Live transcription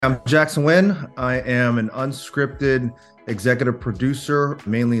I'm Jackson Nguyen. I am an unscripted executive producer,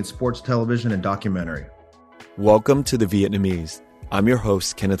 mainly in sports television and documentary. Welcome to The Vietnamese. I'm your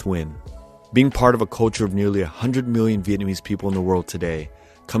host, Kenneth Nguyen. Being part of a culture of nearly 100 million Vietnamese people in the world today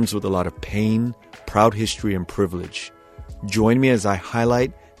comes with a lot of pain, proud history, and privilege. Join me as I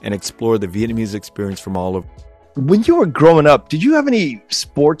highlight and explore the Vietnamese experience from all over. When you were growing up, did you have any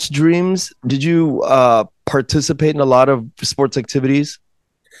sports dreams? Did you participate in a lot of sports activities?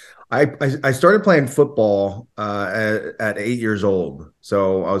 I started playing football at 8 years old.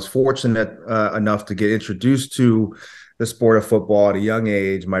 So I was fortunate enough to get introduced to the sport of football at a young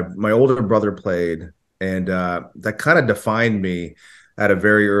age. My older brother played, and that kind of defined me at a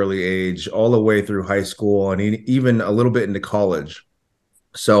very early age, all the way through high school and even a little bit into college.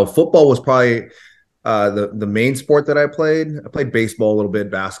 So football was probably the main sport that I played. I played baseball a little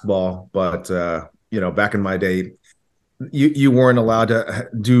bit, basketball, but back in my day, you weren't allowed to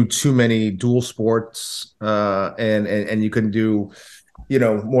do too many dual sports, and you couldn't do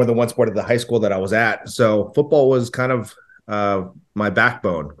more than one sport at the high school that I was at. So football was kind of my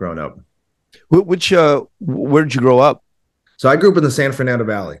backbone growing up. Where did you grow up? So I grew up in the San Fernando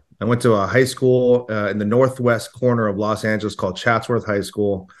Valley. I went to a high school in the northwest corner of Los Angeles called Chatsworth High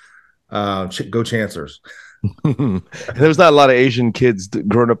School. Go Chancers. There's not a lot of Asian kids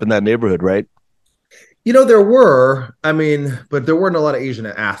growing up in that neighborhood, right? There were, but there weren't a lot of Asian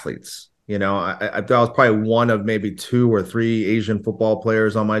athletes. I was probably one of maybe two or three Asian football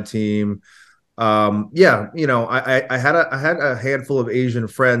players on my team. I had a handful of Asian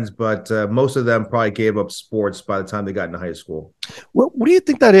friends, but most of them probably gave up sports by the time they got into high school. What do you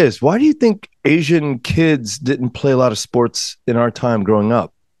think that is? Why do you think Asian kids didn't play a lot of sports in our time growing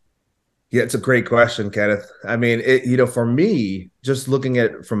up? Yeah, it's a great question, Kenneth. For me, just looking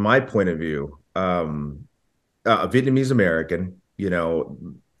at it from my point of view, a Vietnamese American,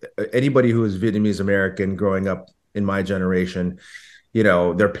 anybody who is Vietnamese American growing up in my generation,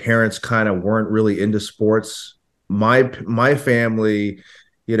 their parents kind of weren't really into sports. My family,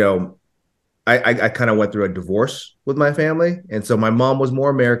 I kind of went through a divorce with my family. And so my mom was more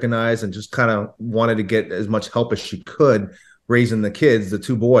Americanized and just kind of wanted to get as much help as she could raising the kids, the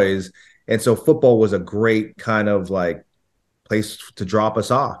two boys. And so football was a great kind of like place to drop us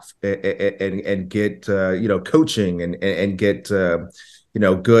off and get coaching and get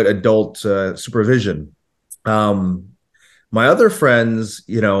good adult supervision. My other friends,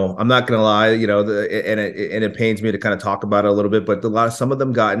 I'm not gonna lie, and it pains me to kind of talk about it a little bit, but some of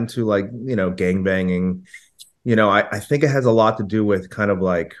them got into gang banging. I think it has a lot to do with kind of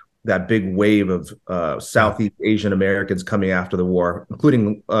like that big wave of Southeast Asian Americans coming after the war,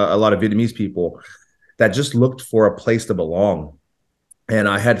 including a lot of Vietnamese people that just looked for a place to belong. And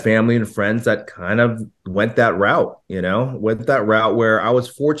I had family and friends that kind of went that route, where I was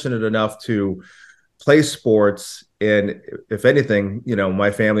fortunate enough to play sports. And if anything, my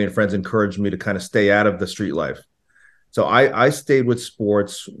family and friends encouraged me to kind of stay out of the street life. So I stayed with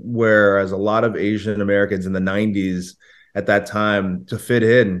sports, whereas a lot of Asian Americans in the 90s at that time to fit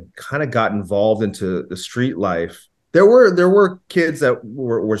in kind of got involved into the street life. There were kids that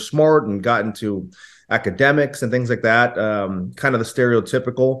were smart and got into academics and things like that. Kind of the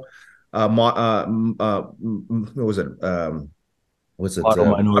stereotypical what was it? Was it Model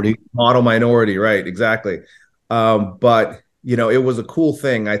minority? Model minority, right? Exactly. But it was a cool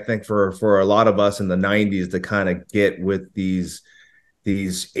thing, I think, for a lot of us in the 90s to kind of get with these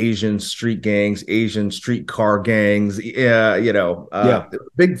Asian street gangs, Asian streetcar gangs,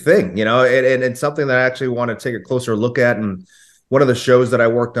 big thing, and it's something that I actually want to take a closer look at. And one of the shows that I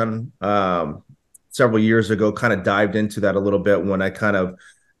worked on several years ago kind of dived into that a little bit when I kind of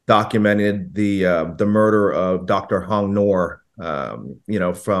documented the murder of Dr. Hong Nor,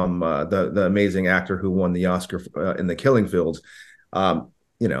 from the amazing actor who won the Oscar in The Killing Fields.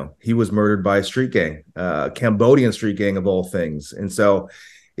 He was murdered by a street gang, Cambodian street gang of all things. And so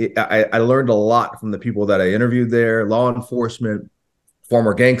I learned a lot from the people that I interviewed there, law enforcement,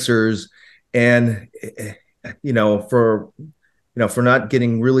 former gangsters, and, for not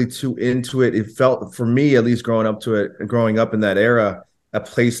getting really too into it, it felt, for me, at least growing up in that era, a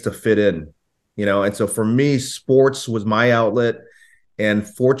place to fit in, and so for me, sports was my outlet. And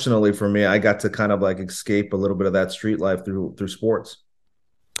fortunately for me, I got to kind of like escape a little bit of that street life through sports.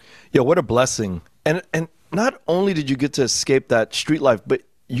 Yeah, what a blessing. And not only did you get to escape that street life, but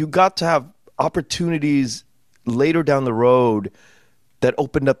you got to have opportunities later down the road that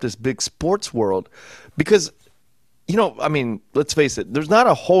opened up this big sports world. Because, let's face it, there's not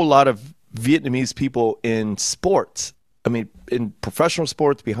a whole lot of Vietnamese people in sports. In professional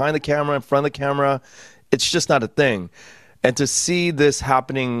sports, behind the camera, in front of the camera, it's just not a thing. And to see this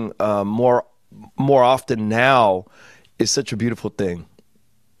happening more often now is such a beautiful thing.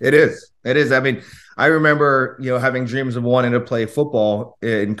 It is. It is. I mean, I remember, having dreams of wanting to play football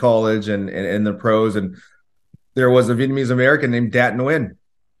in college and in the pros. And there was a Vietnamese American named Dat Nguyen,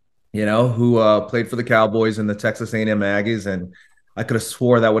 who played for the Cowboys and the Texas A&M Aggies. And I could have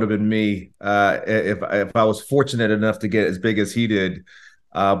swore that would have been me if I was fortunate enough to get as big as he did.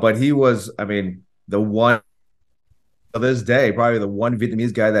 But he was, I mean, the one of this day, probably the one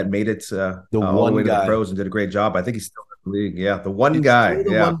Vietnamese guy that made it The all the one way to the guy. pros and did a great job. I think he's still in the league. Yeah, the one It's guy. still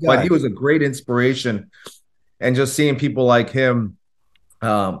the Yeah, one but he guy. was a great inspiration, and just seeing people like him,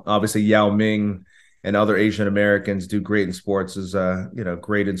 obviously Yao Ming and other Asian Americans do great in sports is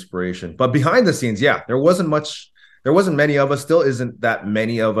great inspiration. But behind the scenes, yeah, there wasn't much. There wasn't many of us. Still isn't that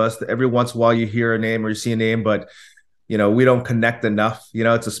many of us. Every once in a while, you hear a name or you see a name, but we don't connect enough.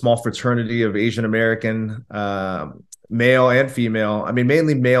 It's a small fraternity of Asian American, male and female. I mean,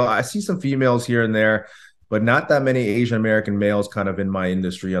 mainly male. I see some females here and there, but not that many Asian American males kind of in my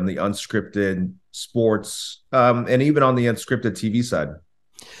industry on the unscripted sports, and even on the unscripted TV side.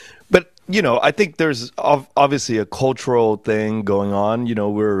 But, I think there's obviously a cultural thing going on.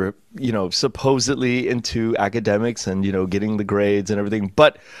 We're, supposedly into academics and, getting the grades and everything.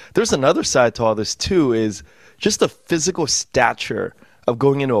 But there's another side to all this too, is just the physical stature of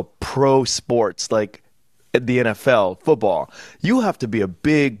going into a pro sports like the NFL, football. You have to be a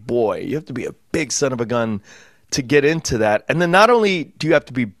big boy. You have to be a big son of a gun to get into that. And then not only do you have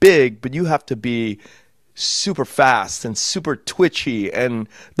to be big, but you have to be super fast and super twitchy and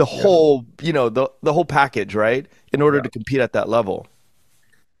the Yeah. whole, the whole package, right? In order Yeah. to compete at that level.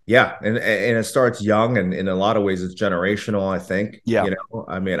 Yeah, and it starts young, and in a lot of ways, it's generational. I think. Yeah.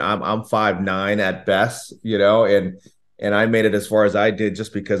 I mean, I'm 5'9" at best, and I made it as far as I did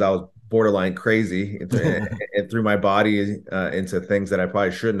just because I was borderline crazy and threw my body into things that I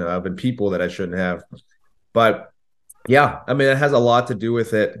probably shouldn't have, and people that I shouldn't have. But yeah, I mean, it has a lot to do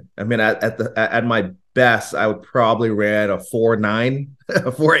with it. I mean, at my best, I would probably ran a 4'9",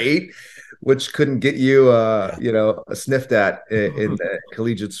 a 4'8", which couldn't get you, sniffed at in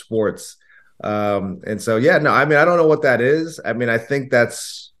collegiate sports. And so, yeah, no, I mean, I don't know what that is. I mean, I think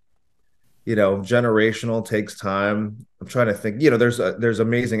that's, generational, takes time. I'm trying to think. There's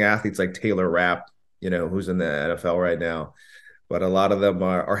amazing athletes like Taylor Rapp, who's in the NFL right now, but a lot of them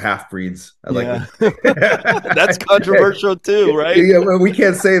are half breeds. I like Yeah. That's to. controversial too, right? Yeah, well, we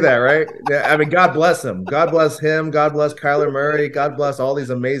can't say that, right? Yeah, I mean, God bless him. God bless him. God bless Kyler Murray. God bless all these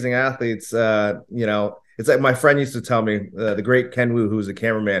amazing athletes. It's like my friend used to tell me, the great Ken Wu, who's a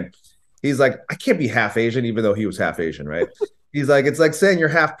cameraman. He's like, I can't be half Asian, even though he was half Asian, right? He's like, it's like saying you're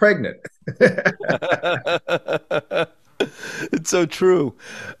half pregnant. It's so true.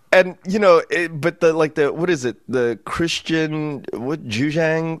 And but the what is it? The Christian what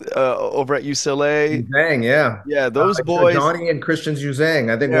Juzhang over at UCLA? Zhang, yeah. Yeah, those Like boys. Johnny and Christian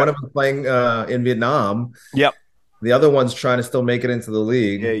Zhang. I think Yeah. one of them playing in Vietnam. Yep. The other one's trying to still make it into the Yeah,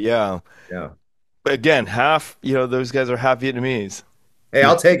 league. yeah. Yeah. But again, half, those guys are half Vietnamese. Hey,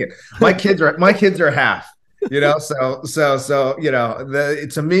 I'll take it. My kids are half. To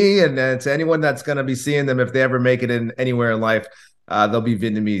me and to anyone that's going to be seeing them, if they ever make it in anywhere in life, they'll be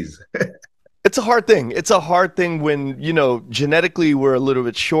Vietnamese. It's a hard thing. It's a hard thing when, genetically we're a little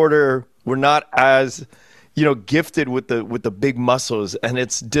bit shorter. We're not as, gifted with the big muscles, and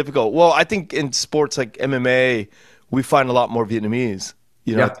it's difficult. Well, I think in sports like MMA, we find a lot more Vietnamese.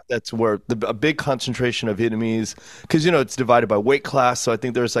 Yeah, That's where a big concentration of Vietnamese, because it's divided by weight class. So I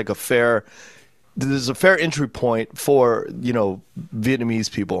think there's a fair entry point for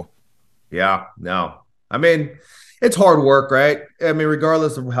Vietnamase people. yeah, no. I mean, it's hard work, right? I mean,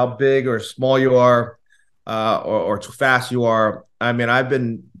 regardless of how big or small you are, or too fast you are. I mean, I've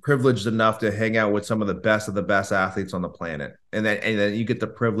been privileged enough to hang out with some of the best athletes on the planet, and then you get the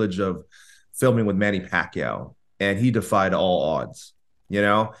privilege of filming with Manny Pacquiao, and he defied all odds.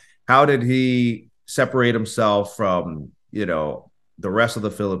 How did he separate himself from the rest of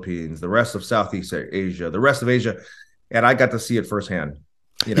the Philippines, the rest of Southeast Asia, the rest of Asia, and I got to see it firsthand.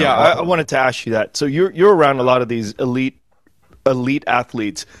 Yeah, I wanted to ask you that. So you're around a lot of these elite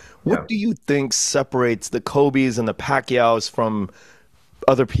athletes. Yeah. What do you think separates the Kobe's and the Pacquiao's from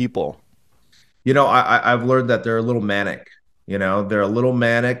other people? I've learned that they're a little manic. They're a little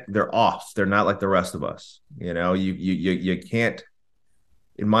manic. They're off. They're not like the rest of us. You can't.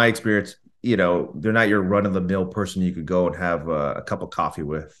 In my experience, they're not your run of the mill person you could go and have a cup of coffee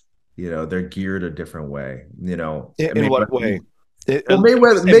with. They're geared a different way. In what way? Well,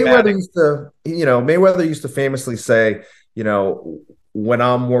 Mayweather used to famously say, when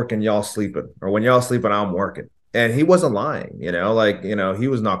I'm working, y'all sleeping, or when y'all sleeping, I'm working. And he wasn't lying, like, he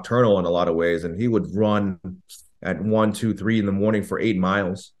was nocturnal in a lot of ways, and he would run at 1, 2, 3 in the morning for 8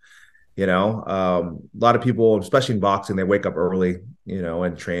 miles. A lot of people, especially in boxing, they wake up early,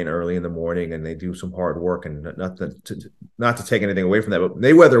 and train early in the morning, and they do some hard work. And not to take anything away from that, but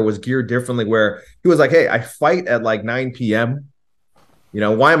Mayweather was geared differently, where he was like, "Hey, I fight at like 9 p.m.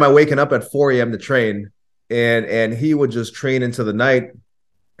 Why am I waking up at 4 a.m. to train?" And he would just train into the night,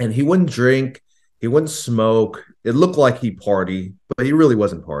 and he wouldn't drink, he wouldn't smoke. It looked like he partied, but he really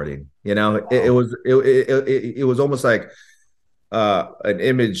wasn't partying. It was almost like an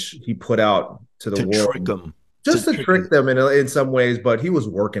image he put out to the To trick world them, to just to trick trick you. them in some ways. But he was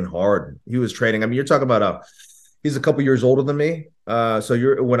working hard. He was training. I mean, you're talking about he's a couple years older than me. So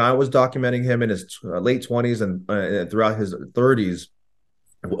when I was documenting him in his late 20s and throughout his 30s,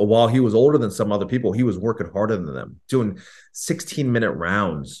 while he was older than some other people, he was working harder than them, doing 16-minute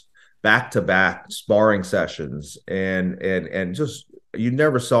rounds, back to back sparring sessions, and just you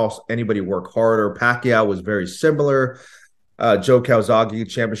never saw anybody work harder. Pacquiao was very similar. Joe Calzaghe,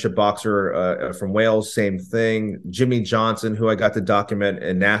 championship boxer from Wales, same thing. Jimmy Johnson, who I got to document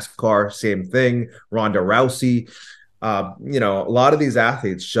in NASCAR, same thing. Ronda Rousey. A lot of these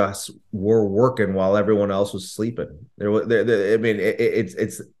athletes just were working while everyone else was sleeping. I mean,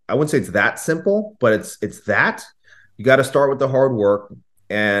 it's I wouldn't say it's that simple, but it's that you got to start with the hard work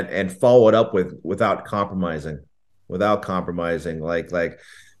and follow it up without compromising, like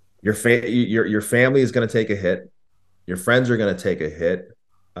your family is going to take a hit, your friends are going to take a hit.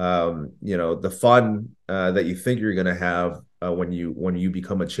 The fun that you think you're going to have when you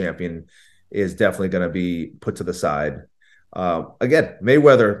become a champion is definitely going to be put to the side. Again,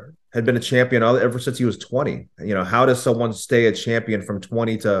 Mayweather had been a champion ever since he was 20. How does someone stay a champion from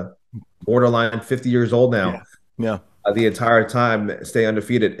 20 to borderline 50 years old Yeah. now? Yeah. The entire time, stay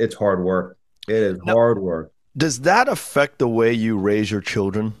undefeated. It's hard work. It is Now, hard work. does that affect the way you raise your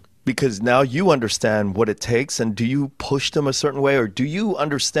children? Because now you understand what it takes, and do you push them a certain way, or do you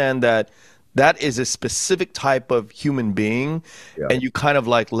understand that that is a specific type of human being, Yeah. and you kind of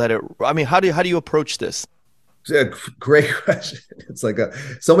like let it? I mean, how do you approach this? Yeah, great question. It's like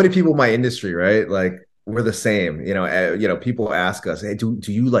so many people in my industry, right? Like we're the same. People ask us, "Hey, do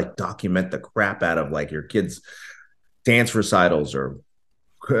you like document the crap out of like your kids' dance recitals or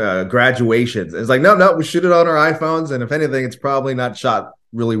graduations?" It's like, no, we shoot it on our iPhones, and if anything, it's probably not shot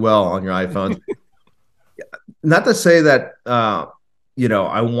really well on your iPhones. Not to say that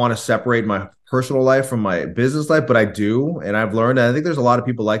I want to separate my personal life from my business life, but I do, and I've learned. And I think there's a lot of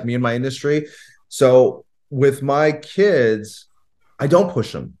people like me in my industry. So with my kids, I don't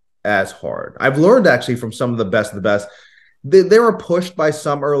push them as hard. I've learned actually from some of the best. They were pushed by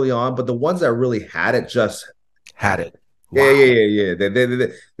some early on, but the ones that really had it just Had had it. it. Yeah, Wow. yeah, yeah,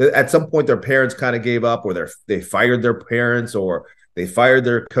 yeah. At some point, their parents kind of gave up, or they fired their parents, or they fired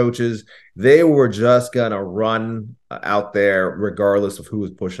their coaches. They were just gonna run out there regardless of who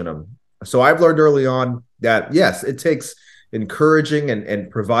was pushing them. So I've learned early on that yes, it takes encouraging and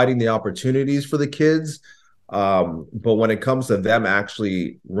providing the opportunities for the kids. But when it comes to them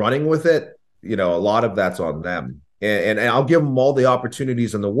actually running with it, a lot of that's on them. And I'll give them all the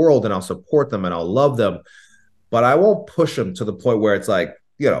opportunities in the world, and I'll support them, and I'll love them, but I won't push them to the point where it's like,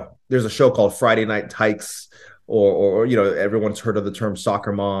 there's a show called Friday Night Tykes, or everyone's heard of the term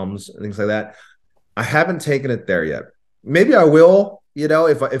soccer moms and things like that. I haven't taken it there yet. Maybe I will,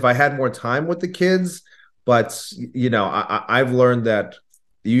 if I had more time with the kids. But I've learned that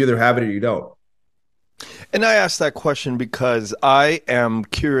you either have it or you don't. And I asked that question because I am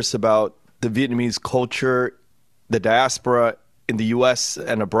curious about the Vietnamese culture, the diaspora in the US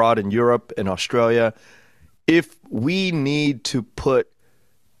and abroad in Europe and Australia. If we need to put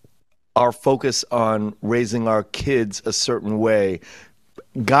our focus on raising our kids a certain way,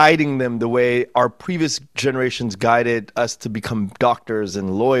 guiding them the way our previous generations guided us to become doctors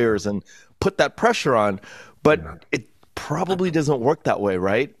and lawyers and put that pressure on. But it probably doesn't work that way,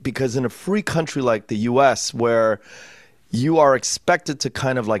 right? Because in a free country like the US, where you are expected to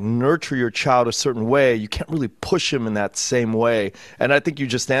kind of like nurture your child a certain way, you can't really push him in that same way. And I think you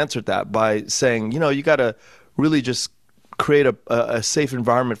just answered that by saying, you got to really just create a safe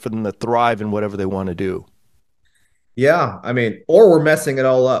environment for them to thrive in whatever they want to do. Yeah, I mean, or we're messing it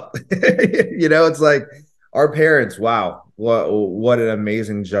all up. It's like our parents, wow, what an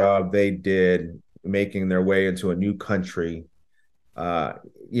amazing job they did making their way into a new country, uh,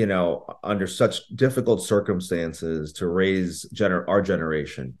 under such difficult circumstances to raise our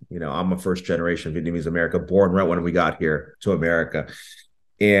generation. I'm a first generation Vietnamese American, born right when we got here to America.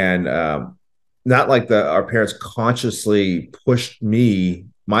 And not like our parents consciously pushed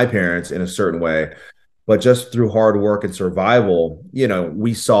my parents in a certain way, but just through hard work and survival,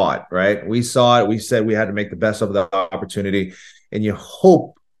 we saw it, right? We saw it. We said we had to make the best of the opportunity, and you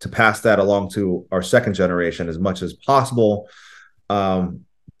hope to pass that along to our second generation as much as possible. Um,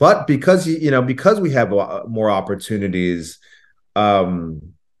 but because we have more opportunities,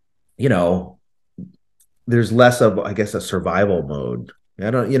 um, you know, there's less of, I guess, a survival mode. I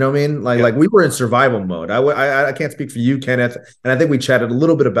don't, you know what I mean? Like Yeah. we were in survival mode. I can't speak for you, Kenneth, and I think we chatted a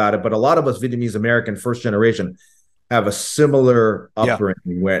little bit about it. But a lot of us Vietnamese American first generation have a similar Yeah.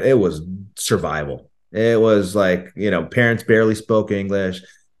 upbringing where it was survival. It was like, parents barely spoke English.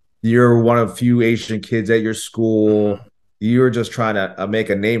 You're one of few Asian kids at your school. You're just trying to make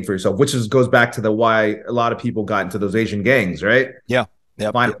a name for yourself, which goes back to the why a lot of people got into those Asian gangs, right? Yeah.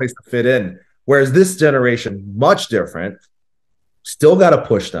 Yep. Find a Yep. place to fit in. Whereas this generation, much different, still got to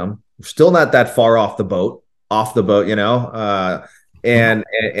push them. Still not that far off the boat, Mhm.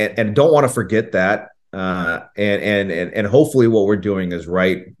 and don't want to forget that. And hopefully, what we're doing is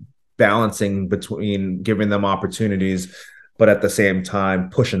right, balancing between giving them opportunities, but at the same time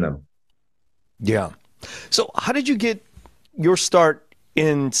pushing them. Yeah. So, how did you get your start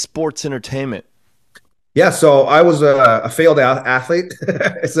in sports entertainment? Yeah, so I was a failed athlete.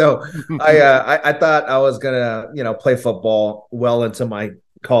 So I thought I was gonna play football well into my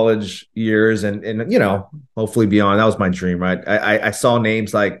college years and hopefully beyond. That was my dream, right? I saw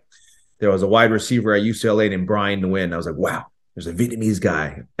names like there was a wide receiver at UCLA named Brian Nguyen. I was like, wow, there's a Vietnamese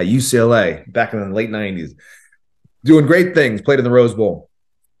guy at UCLA back in the late '90s doing great things. Played in the Rose Bowl.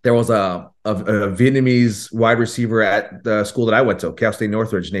 There was a Vietnamese wide receiver at the school that I went to, Cal State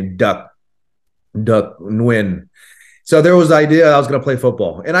Northridge, named Duck Nguyen. So there was the idea I was going to play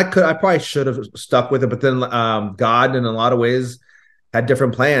football, and I probably should have stuck with it, but then God, in a lot of ways, had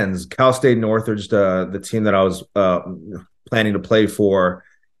different plans. Cal State Northridge, the team that I was planning to play for,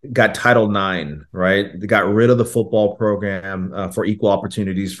 got Title IX, right? They got rid of the football program for equal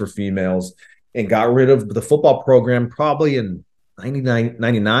opportunities for females, and got rid of the football program probably in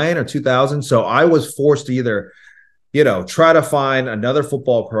 99 or 2000. So I was forced to either try to find another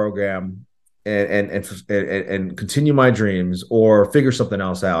football program and continue my dreams or figure something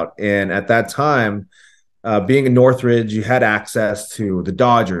else out. And at that time, being in Northridge, you had access to the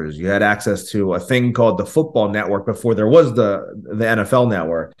Dodgers, you had access to a thing called the Football Network before there was the NFL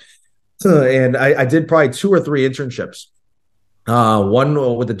Network. And I did probably two or three internships.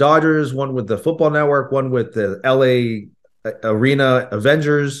 One with the Dodgers, one with the Football Network, one with the LA Arena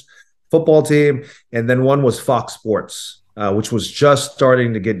Avengers football team, and then one was Fox Sports, which was just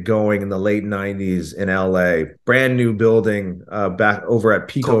starting to get going in the late '90s in LA. Brand new building back over at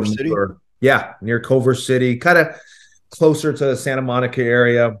Pico, Culver City. yeah, near Culver City, kind of closer to the Santa Monica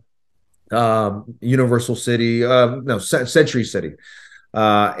area, Universal City, no, Century City.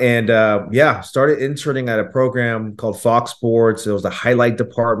 And yeah, started interning at a program called Fox Sports. It was the highlight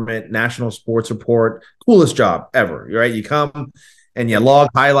department, national sports report, coolest job ever. Right, you come and you log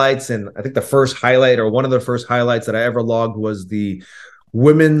highlights, and I think the first highlight or one of the first highlights that I ever logged was the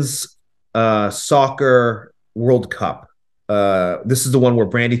women's soccer World Cup. This is the one where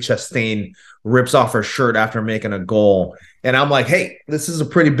Brandy Chastain rips off her shirt after making a goal, and I'm like, hey, this is a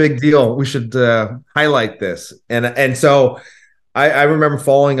pretty big deal. We should highlight this, and so I remember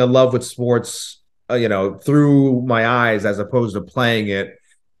falling in love with sports, through my eyes as opposed to playing it,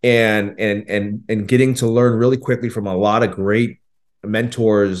 and getting to learn really quickly from a lot of great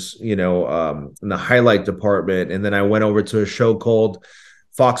mentors, in the highlight department. And then I went over to a show called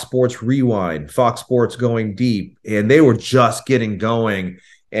Fox Sports Rewind, Fox Sports Going Deep, and they were just getting going.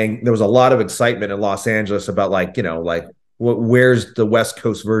 And there was a lot of excitement in Los Angeles about where's the West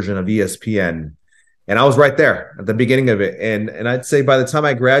Coast version of ESPN, and I was right there at the beginning of it. And I'd say by the time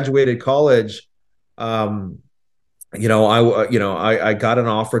I graduated college, um, I got an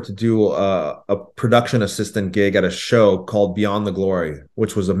offer to do a production assistant gig at a show called Beyond the Glory,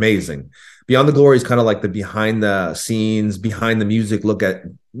 which was amazing. Beyond the Glory is kind of like the behind the scenes, behind the music look at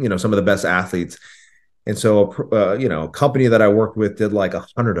some of the best athletes. And so, a company that I worked with did like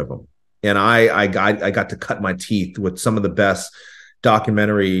 100 of them, and I got to cut my teeth with some of the best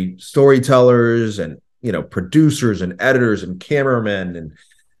documentary storytellers and producers and editors and cameramen, and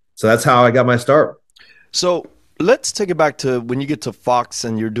so that's how I got my start. So let's take it back to when you get to Fox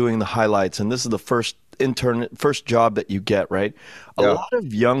and you're doing the highlights, and this is the first job that you get, right? A Yeah, lot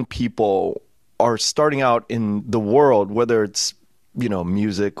of young people are starting out in the world, whether it's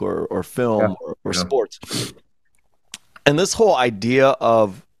music or yeah, film or yeah, sports, and this whole idea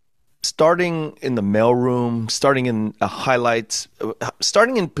of starting in the mailroom, starting in highlights,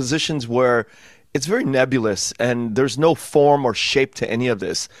 starting in positions where it's very nebulous and there's no form or shape to any of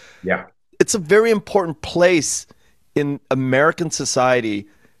this. yeah. it's a very important place in American society,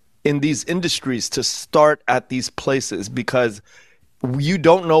 in these industries, to start at these places, because you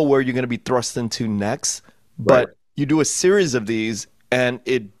don't know where you're going to be thrust into next, Right. but you do a series of these and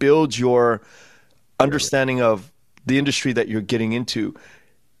it builds your understanding of the industry that you're getting into.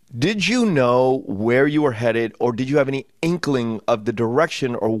 Did you know where you were headed, or did you have any inkling of the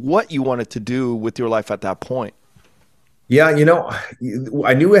direction or what you wanted to do with your life at that point? Yeah,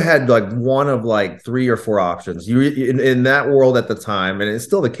 I knew it had like one of like three or four options. You in that world at the time, and it's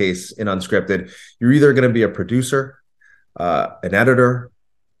still the case in unscripted, you're either going to be a producer, an editor,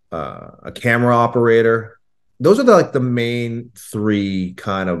 a camera operator. Those are like the main three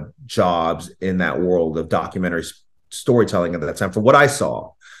kind of jobs in that world of documentary storytelling at that time. From what I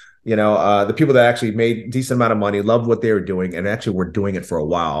saw, the people that actually made decent amount of money, loved what they were doing, and actually were doing it for a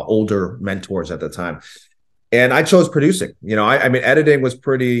while. Older mentors at the time, and I chose producing. I mean, editing was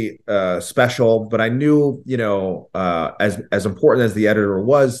pretty special, but I knew, as important as the editor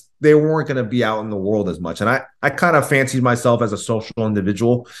was, they weren't going to be out in the world as much. And I kind of fancied myself as a social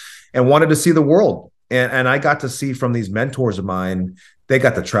individual and wanted to see the world. And I got to see from these mentors of mine, they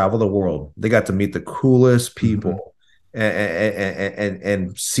got to travel the world. They got to meet the coolest Mhm. people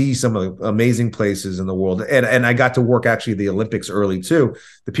and see some of the amazing places in the world. And I got to work actually the Olympics early too.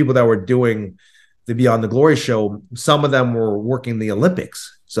 The people that were doing the Beyond the Glory show, some of them were working the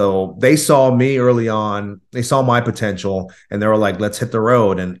Olympics. So they saw me early on, they saw my potential, and they were like, let's hit the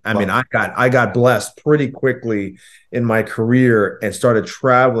road. And I mean, Wow. I got blessed pretty quickly in my career and started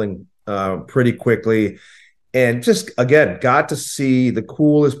traveling pretty quickly. And just again, got to see the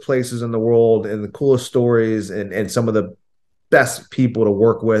coolest places in the world and the coolest stories and some of the best people to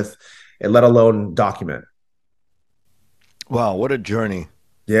work with, and let alone document. Wow, what a journey.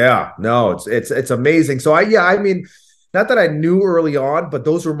 Yeah, no, it's amazing. So I mean, not that I knew early on, but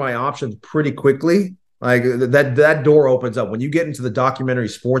those were my options pretty quickly. Like that door opens up when you get into the documentary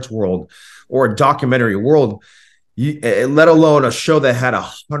sports world or a documentary world. Let alone a show that had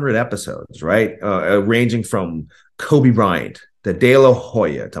 100 episodes, right? Ranging from Kobe Bryant to De La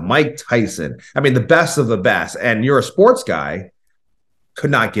Hoya to Mike Tyson. I mean, the best of the best. And you're a sports guy,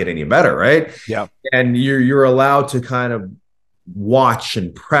 could not get any better, right? Yeah. And you're allowed to kind of watch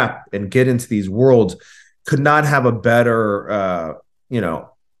and prep and get into these worlds. Could not have a better you know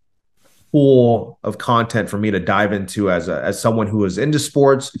pool of content for me to dive into as someone who was into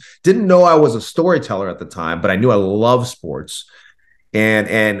sports. Didn't know I was a storyteller at the time, but I knew I love sports,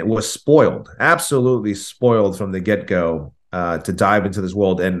 and was spoiled, absolutely spoiled from the get-go, to dive into this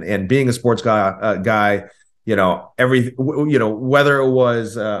world. And being a sports guy, whether it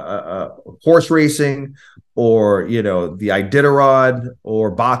was horse racing or the Iditarod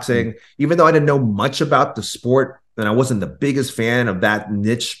or Mm. boxing, even though I didn't know much about the sport and I wasn't the biggest fan of that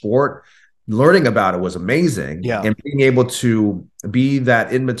niche sport, learning about it was amazing. Yeah. And being able to be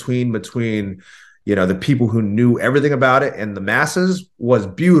that in between the people who knew everything about it and the masses was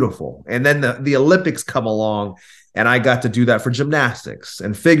beautiful. And then the Olympics come along, and I got to do that for gymnastics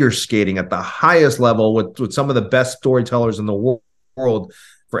and figure skating at the highest level with some of the best storytellers in the world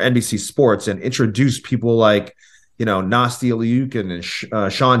for NBC Sports, and introduce people like, Nastia Liukin and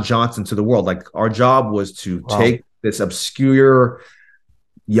Sean Johnson to the world. Like, our job was to Wow. take this obscure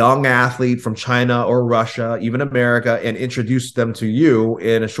young athlete from China or Russia, even America, and introduce them to you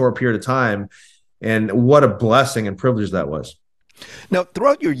in a short period of time. And what a blessing and privilege that was. Now,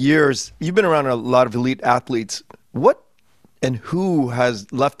 throughout your years, you've been around a lot of elite athletes. What and who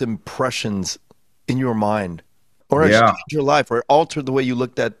has left impressions in your mind, or has Yeah. changed your life, or altered the way you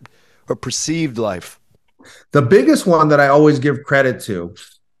looked at or perceived life? The biggest one that I always give credit to,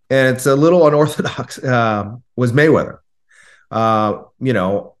 and it's a little unorthodox, was Mayweather.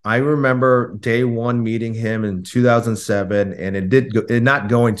 I remember day one meeting him in 2007, and it not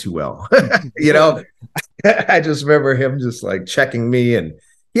going too well. you know, I just remember him just like checking me, and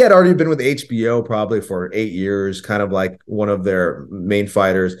he had already been with HBO probably for 8 years, kind of like one of their main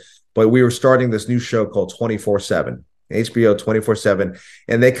fighters. But we were starting this new show called 24/7, HBO 24/7,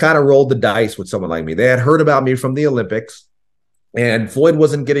 and they kind of rolled the dice with someone like me. They had heard about me from the Olympics, and Floyd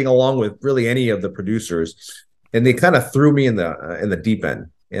wasn't getting along with really any of the producers, and they kind of threw me in the deep end.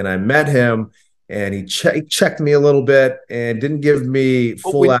 And I met him, and he checked me a little bit and didn't give me But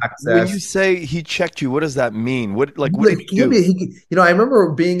full when you access. say he checked you, what does that mean? What did Like, he do? I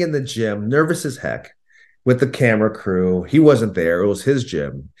remember being in the gym, nervous as heck, with the camera crew. He wasn't there. It was his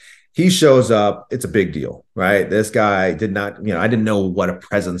gym. He shows up. It's a big deal, right? This guy did not, I didn't know what a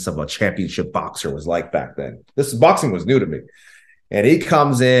presence of a championship boxer was like back then. This boxing was new to me. And he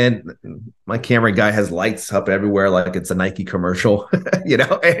comes in, my camera guy has lights up everywhere like it's a Nike commercial,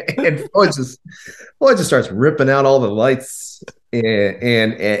 and Floyd just starts ripping out all the lights.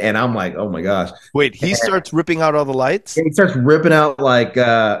 And I'm like, oh my gosh. Wait, he starts ripping out all the lights? And he starts ripping out like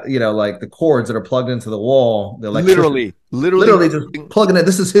like the cords that are plugged into the wall, the electricity, Literally. literally just plugging it.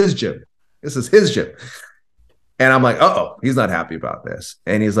 This is his gym. This is his gym. And I'm like, oh, he's not happy about this.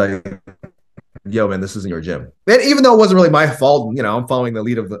 And he's like, yo, man, this isn't your gym. And even though it wasn't really my fault, I'm following the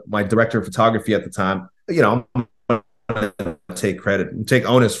lead of my director of photography at the time, I'm going to take credit and take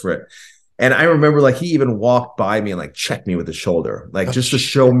onus for it. And I remember like he even walked by me and like checked me with his shoulder, like just to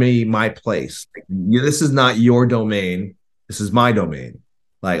show me my place. Like, this is not your domain. This is my domain.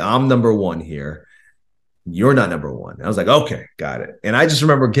 Like I'm number one here. You're not number one. I was like, okay, got it. And I just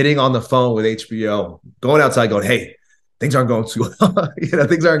remember getting on the phone with HBO, going outside, going, hey, things aren't going too well.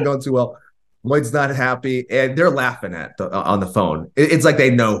 Things aren't going too well. Floyd's not happy, and they're laughing on the phone. It's like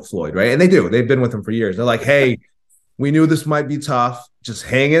they know Floyd, right? And they do. They've been with him for years. They're like, hey, we knew this might be tough. Just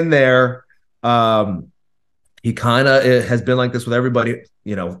hang in there. He kind of has been like this with everybody,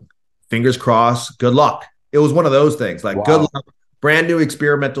 fingers crossed, good luck. It was one of those things like, wow. Good luck, brand new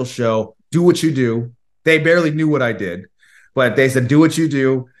experimental show, do what you do. They barely knew what I did, but they said, do what you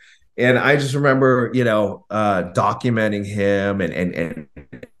do. And I just remember, documenting him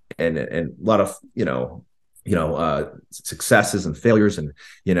and a lot of, successes and failures. And,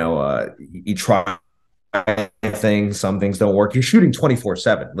 you try things, some things don't work. You're shooting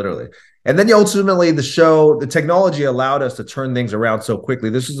 24/7, literally. And then ultimately the technology allowed us to turn things around so quickly.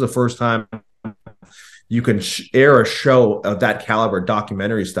 This is the first time you can air a show of that caliber,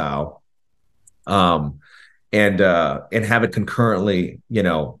 documentary style, and have it concurrently,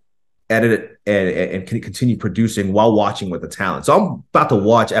 edit it and continue producing while watching with the talent. So I'm about to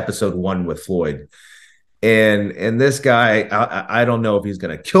watch episode 1 with Floyd, and this guy, I don't know if he's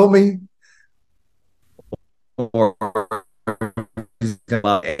gonna kill me or he's gonna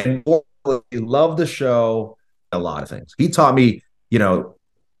love it. And he loved the show. A lot of things he taught me, even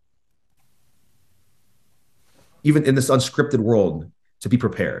in this unscripted world, to be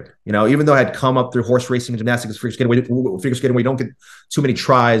prepared. Even though I had come up through horse racing, gymnastics, figure skating, where you don't get too many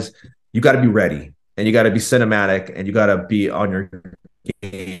tries, you got to be ready, and you got to be cinematic, and you got to be on your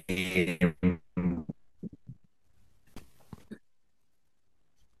game.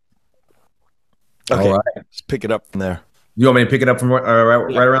 Okay, all right. Let's pick it up from there. You want me to pick it up from right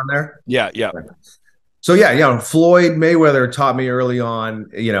around there? Yeah. So Floyd Mayweather taught me early on,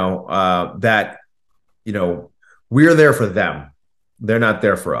 that, we're there for them. They're not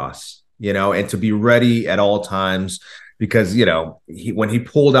there for us, and to be ready at all times, because, when he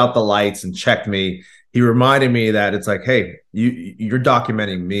pulled out the lights and checked me, he reminded me that it's like, hey, you're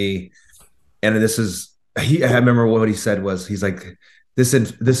documenting me. And I remember what he said was, he's like, this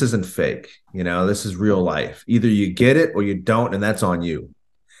isn't fake. This is real life. Either you get it or you don't, and that's on you.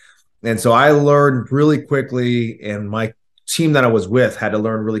 And so I learned really quickly, and my team that I was with had to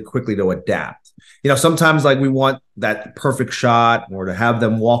learn really quickly to adapt. Sometimes like we want that perfect shot, or to have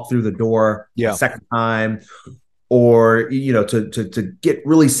them walk through the door a second time, or, to get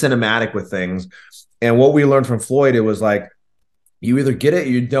really cinematic with things. And what we learned from Floyd, it was like, you either get it or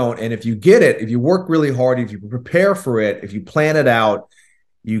you don't. And if you get it, if you work really hard, if you prepare for it, if you plan it out,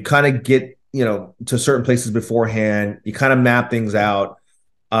 you kind of get, to certain places beforehand, you kind of map things out.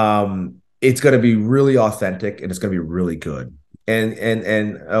 It's going to be really authentic, and it's going to be really good.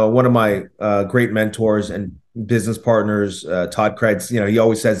 And one of my great mentors and business partners, Todd Kretz, he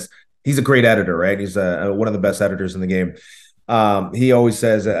always says, he's a great editor, right? He's one of the best editors in the game. He always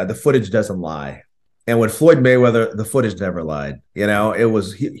says the footage doesn't lie. And with Floyd Mayweather, the footage never lied. It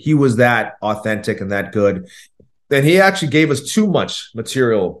was he was that authentic and that good. And he actually gave us too much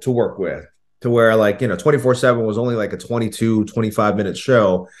material to work with, to where 24/7 was only like a 22, 25-minute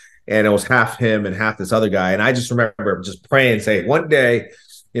show. And it was half him and half this other guy. And I just remember just praying, saying, one day,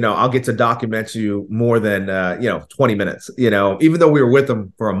 I'll get to document you more than, 20 minutes, even though we were with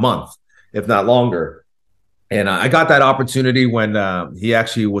him for a month, if not longer. And I got that opportunity when he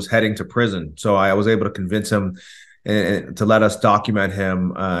actually was heading to prison. So I was able to convince him and to let us document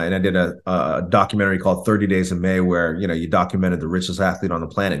him. And I did a documentary called 30 Days in May, where, you documented the richest athlete on the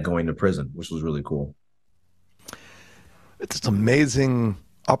planet going to prison, which was really cool. It's amazing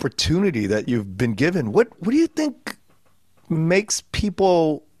opportunity that you've been given. What do you think makes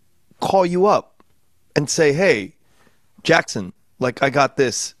people call you up and say, hey, Jackson, like, I got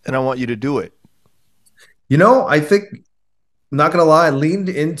this and I want you to do it? I think, I'm not going to lie, I leaned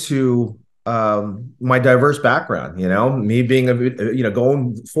into my diverse background, me being,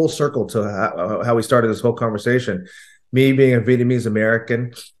 going full circle to how we started this whole conversation. me being a Vietnamese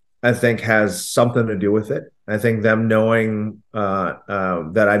American, I think has something to do with it. I think them knowing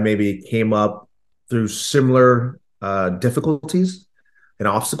that I maybe came up through similar difficulties and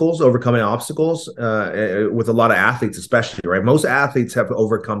obstacles, overcoming obstacles with a lot of athletes, especially, right? Most athletes have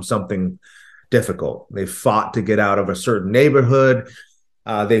overcome something difficult. They fought to get out of a certain neighborhood.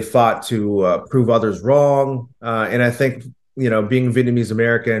 They fought to prove others wrong. And I think, being Vietnamese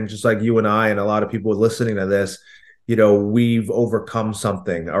American, just like you and I, and a lot of people listening to this, we've overcome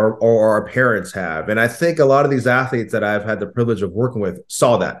something, or our parents have. And I think a lot of these athletes that I've had the privilege of working with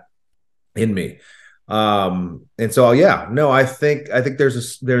saw that in me. And so, yeah, no, I think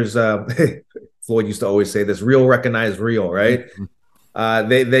there's Floyd used to always say this: real recognize real, right?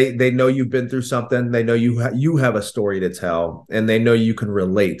 They know you've been through something. They know you have a story to tell, and they know you can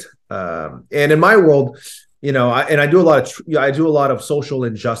relate. And in my world, I do a lot of social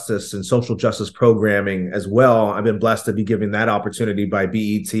injustice and social justice programming as well. I've been blessed to be given that opportunity by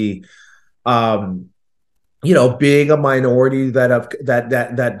BET. Um, being a minority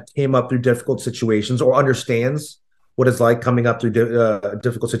that came up through difficult situations or understands what it's like coming up through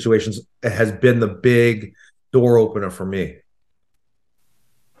difficult situations has been the big door opener for me.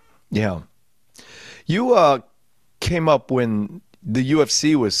 Yeah. You came up when the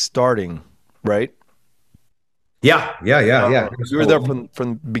UFC was starting, right? Yeah. You were there from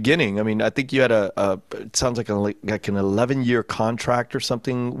the beginning. I mean, I think you had it sounds like an 11-year contract or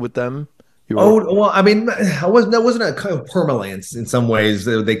something with them. You were Oh well, I mean, that wasn't a kind of permalance in some ways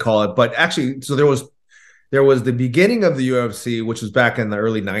they call it, but actually, so there was the beginning of the UFC, which was back in the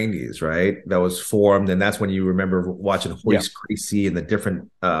early '90s, right? That was formed, and that's when you remember watching yeah. Hoist Gracie and the different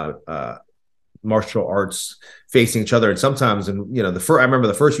martial arts facing each other, and sometimes, and I remember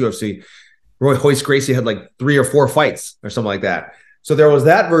the first UFC, Hoist Gracie had like 3 or 4 fights or something like that. So there was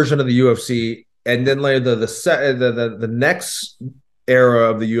that version of the UFC, and then later the next era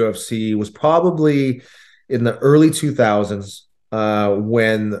of the UFC was probably in the early 2000s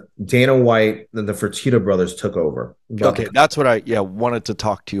when Dana White and the Fertitta brothers took over. Okay, that's what I wanted to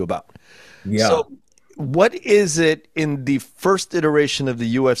talk to you about. Yeah. So, what is it in the first iteration of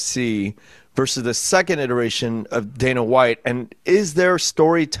the UFC versus the second iteration of Dana White? And is there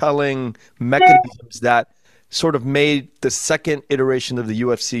storytelling mechanisms that sort of made the second iteration of the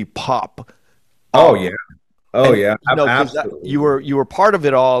UFC pop? Oh yeah. Oh And yeah. because Absolutely. you were part of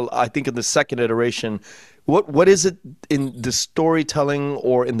it all, I think, in the second iteration. What is it in the storytelling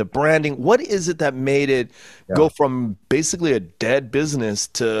or in the branding? What is it that made it Yeah. go from basically a dead business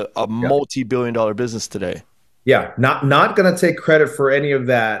to a Yeah. multi-billion-dollar business today? Yeah. Not gonna take credit for any of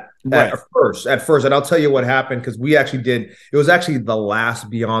that Right. at first. And I'll tell you what happened, because it was actually the last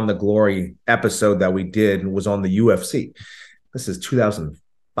Beyond the Glory episode that we did was on the UFC. This is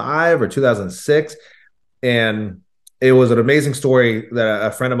 2005 or 2006. And it was an amazing story that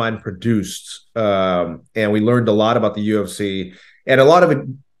a friend of mine produced, and we learned a lot about the UFC, and a lot of it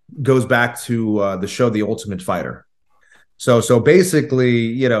goes back to the show The Ultimate Fighter. So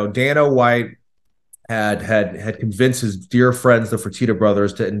basically, Dana White had convinced his dear friends, the Fertitta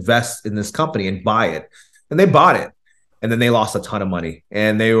brothers, to invest in this company and buy it, and they bought it. And then they lost a ton of money,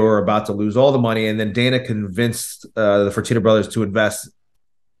 and they were about to lose all the money. And then Dana convinced the Fertitta brothers to invest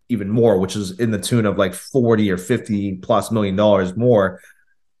even more, which is in the tune of like 40 or 50 plus $1 million more.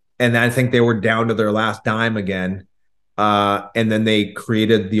 And I think they were down to their last dime again. And then they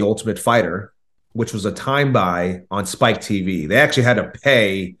created The Ultimate Fighter, which was a time buy on Spike TV. They actually had to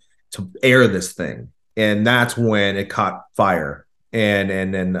pay to air this thing. And that's when it caught fire.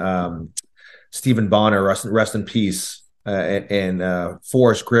 And then Stephen Bonner, rest in peace, and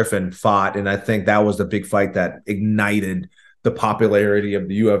Forrest Griffin fought. And I think that was the big fight that ignited the popularity of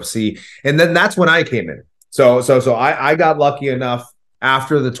the UFC. And then that's when I came in. So I got lucky enough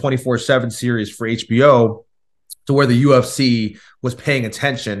after the 24/7 series for HBO to where the UFC was paying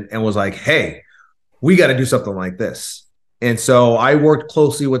attention and was like, hey, we got to do something like this. And so I worked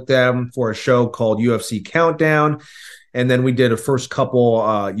closely with them for a show called UFC Countdown. And then we did a first couple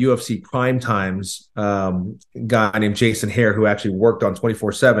UFC prime times. Guy named Jason Hare, who actually worked on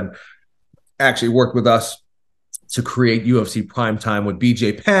 24/7, actually worked with us to create UFC Primetime with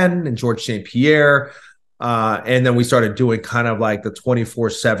BJ Penn and George St. Pierre. And then we started doing kind of like the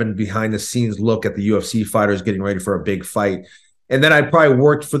 24/7 behind the scenes look at the UFC fighters getting ready for a big fight. And then I probably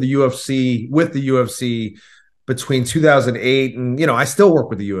worked for the UFC with the UFC between 2008 and, I still work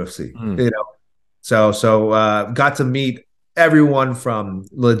with the UFC, So got to meet everyone from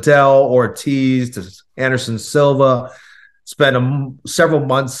Liddell Ortiz to Anderson Silva, spent several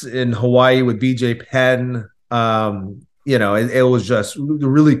months in Hawaii with BJ Penn. It was just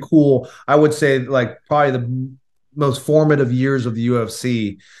really cool. I would say like probably most formative years of the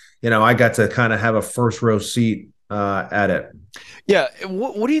UFC, I got to kind of have a first row seat at it. Yeah.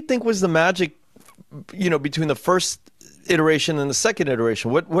 What do you think was the magic, between the first iteration and the second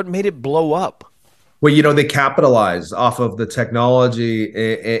iteration? What made it blow up? Well, they capitalize off of the technology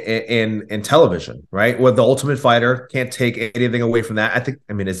in television, right? Well, the Ultimate Fighter can't take anything away from that.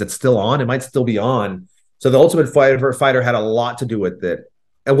 I mean, is it still on? It might still be on. So the Ultimate Fighter had a lot to do with it.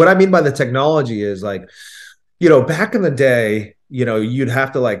 And what I mean by the technology is like, back in the day, you'd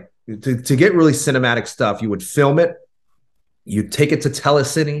have to like to get really cinematic stuff, you would film it, you'd take it to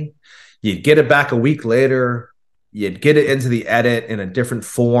Telecine, you'd get it back a week later, you'd get it into the edit in a different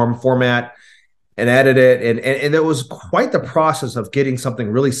format and edit it. And it was quite the process of getting something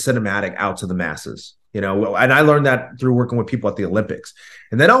really cinematic out to the masses, and I learned that through working with people at the Olympics.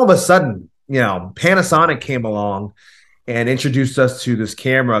 And then all of a sudden, Panasonic came along and introduced us to this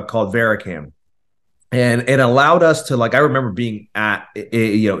camera called Vericam. And it allowed us to, like, I remember being at,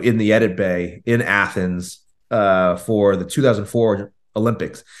 in the edit bay in Athens for the 2004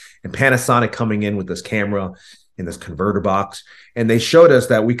 Olympics, and Panasonic coming in with this camera in this converter box. And they showed us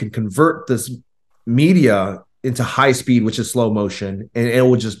that we could convert this media into high speed, which is slow motion, and it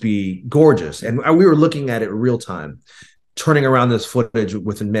would just be gorgeous. And we were looking at it real time, turning around this footage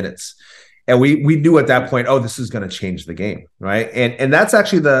within minutes. And we knew at that point, oh, this is going to change the game, right? And that's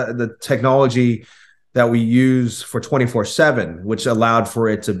actually the technology that we use for 24/7, which allowed for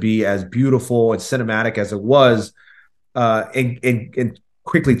it to be as beautiful and cinematic as it was, and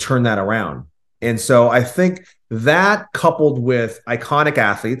quickly turn that around. And so I think that, coupled with iconic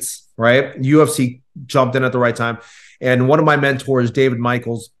athletes, right? UFC jumped in at the right time. And one of my mentors, David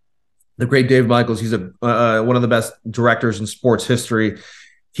Michaels, the great Dave Michaels, he's one of the best directors in sports history.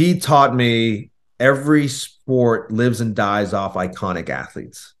 He taught me every sport lives and dies off iconic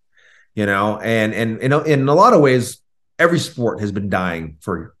athletes, and in a lot of ways, every sport has been dying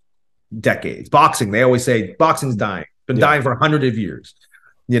for decades. Boxing, they always say boxing's dying, been dying for hundreds of years.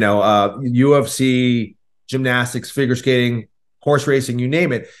 UFC, gymnastics, figure skating, horse racing, you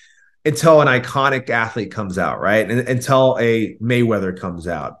name it, until an iconic athlete comes out, right? And until a Mayweather comes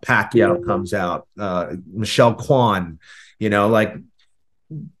out, Pacquiao comes out, Michelle Kwan, like,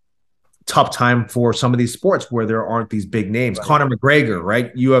 tough time for some of these sports where there aren't these big names. Right. Conor McGregor,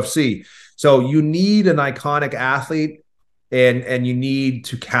 right? UFC. So you need an iconic athlete, and you need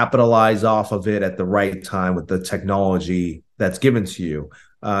to capitalize off of it at the right time with the technology that's given to you.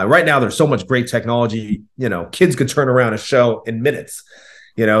 Right now, there's so much great technology. Kids could turn around a show in minutes.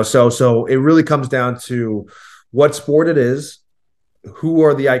 So it really comes down to what sport it is, who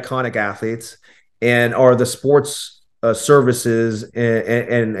are the iconic athletes, and are the sports services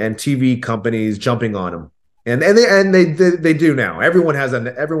and TV companies jumping on them, and they do now. Everyone has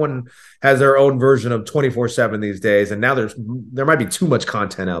their own version of 24/7 these days, and now there might be too much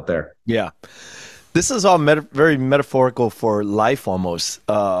content out there. Yeah, this is all very metaphorical for life almost.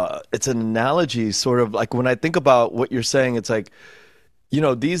 It's an analogy, sort of like when I think about what you're saying. It's like,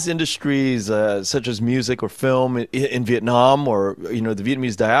 these industries such as music or film in Vietnam, or the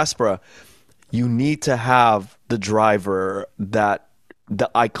Vietnamese diaspora. You need to have the driver, the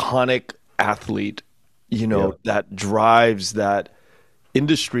iconic athlete, that drives that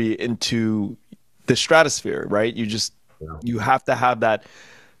industry into the stratosphere, right? You have to have that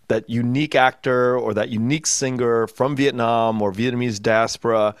unique actor or that unique singer from Vietnam or Vietnamese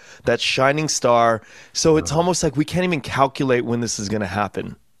diaspora, that shining star. So it's almost like we can't even calculate when this is going to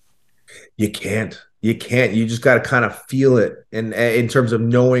happen. You can't. You just got to kind of feel it, and in terms of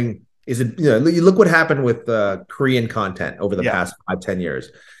knowing. Is it, you look what happened with Korean content over the past 5-10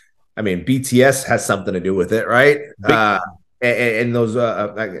 years. I mean, BTS has something to do with it, right? And those,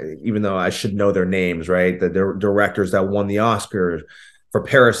 even though I should know their names, right? The directors that won the Oscars for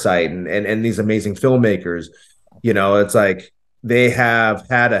Parasite and these amazing filmmakers, it's like they have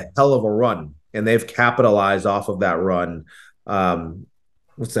had a hell of a run, and they've capitalized off of that run.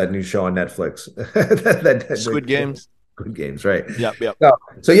 What's that new show on Netflix? Squid Games. Good games, right? Yep.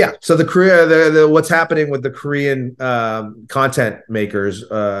 So the Korea, what's happening with the Korean content makers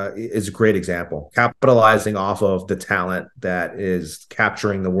is a great example, capitalizing off of the talent that is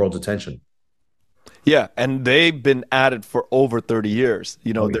capturing the world's attention. Yeah, and they've been at it for over 30 years.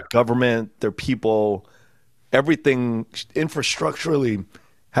 Their government, their people, everything infrastructurally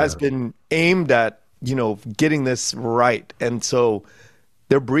has been aimed at getting this right, and so.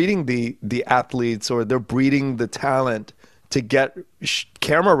 They're breeding the athletes, or they're breeding the talent to get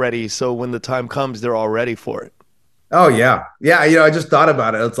camera ready. So when the time comes, they're all ready for it. Oh yeah. I just thought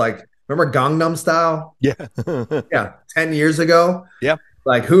about it. It's like, remember Gangnam Style? Yeah. Yeah. 10 years ago. Yeah.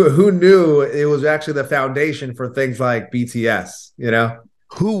 Like who knew it was actually the foundation for things like BTS, you know?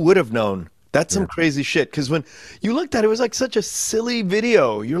 Who would have known? That's some Yeah. crazy shit. Because when you looked at it, it was like such a silly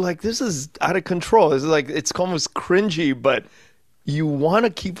video. You're like, this is out of control. This is like, it's almost cringy, but you want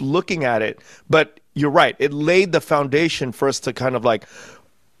to keep looking at it. But you're right. It laid the foundation for us to kind of like,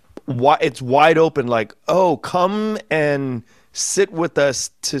 it's wide open. Like, oh, come and sit with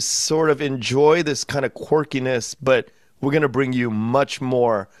us to sort of enjoy this kind of quirkiness, but we're going to bring you much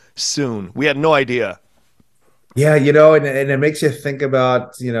more soon. We had no idea. Yeah, and it makes you think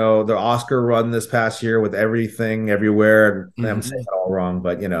about, the Oscar run this past year with everything everywhere. And I'm saying Mhm. it all wrong,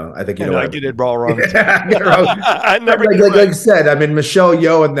 but I think you know And what I I get it mean. all wrong too. Yeah, you're wrong. I Like, never like, get it like like right. I said, I mean, Michelle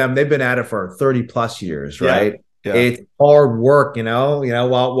Yeoh and them, they've been at it for 30 plus years, Yeah. right? Yeah. It's hard work,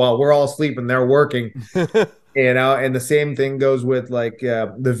 while we're all sleeping, they're working. And the same thing goes with like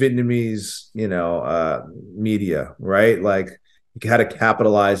the Vietnamese, media, right? Like you got to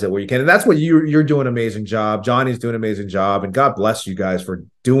capitalize it where you can, and that's what you're doing an amazing job. Johnny's doing an amazing job, and God bless you guys for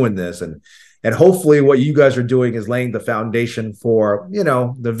doing this. And hopefully, what you guys are doing is laying the foundation for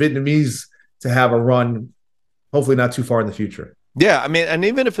the Vietnamese to have a run. Hopefully, not too far in the future. Yeah, I mean, and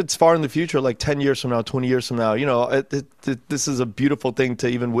even if it's far in the future, like 10 years from now, 20 years from now, this is a beautiful thing to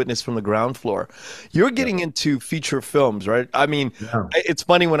even witness from the ground floor. You're Yeah. getting into feature films, right? I mean, Yeah. it's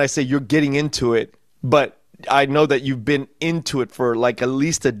funny when I say you're getting into it, but I know that you've been into it for like at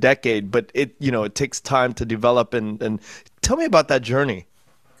least a decade, but it takes time to develop and tell me about that journey.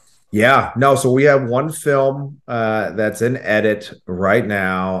 Yeah, no. So we have one film that's in edit right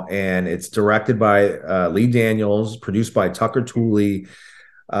now, and it's directed by Lee Daniels, produced by Tucker Tooley.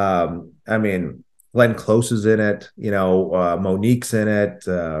 I mean, Glenn Close is in it. Monique's in it.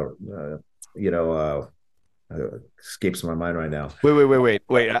 You know, escapes my mind right now.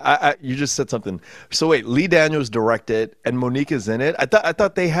 Wait. You just said something. So wait, Lee Daniels directed and Monique is in it. I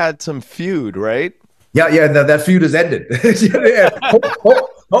thought they had some feud, right? Yeah, yeah, that feud is ended. Yeah.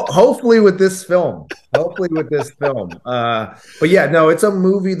 Hopefully with this film. Hopefully with this film. But yeah, no, it's a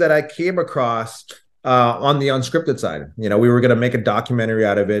movie that I came across on the unscripted side. We were going to make a documentary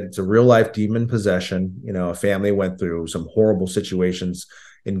out of it. It's a real life demon possession. A family went through some horrible situations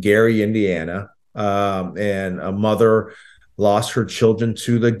in Gary, Indiana, and a mother lost her children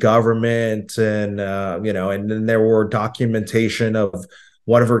to the government, and then there were documentation of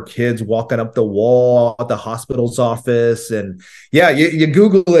one of her kids walking up the wall at the hospital's office. And yeah, you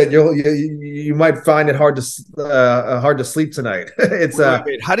Google it, you might find it hard to sleep tonight. It's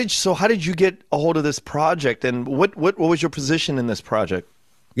Wait. How did you get a hold of this project and what was your position in this project?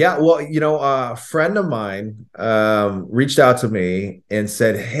 Yeah, well, a friend of mine reached out to me and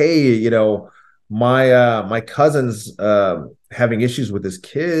said, "Hey, my cousin's having issues with his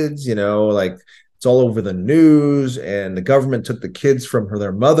kids. Like it's all over the news, and the government took the kids from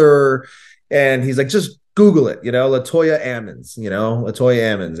their mother." And he's like, "Just Google it. Latoya Ammons.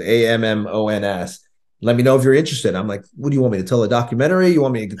 Latoya Ammons, Ammons. Let me know if you're interested." I'm like, "What do you want me to tell a documentary? You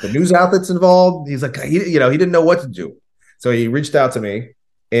want me to get the news outlets involved?" He's like, he didn't know what to do, so he reached out to me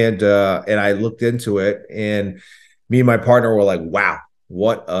and I looked into it, and me and my partner were like, "Wow,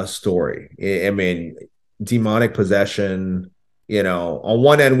 what a story!" I mean, demonic possession. On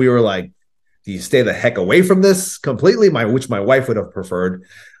one end, we were like, "Do you stay the heck away from this completely?" Which my wife would have preferred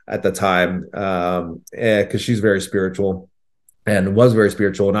at the time, because she's very spiritual and was very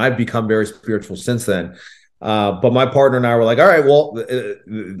spiritual, and I've become very spiritual since then. But my partner and I were like, "All right, well,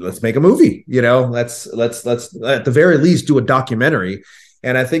 let's make a movie. Let's at the very least do a documentary."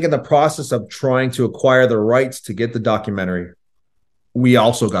 And I think in the process of trying to acquire the rights to get the documentary, we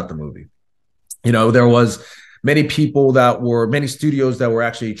also got the movie. There was many studios that were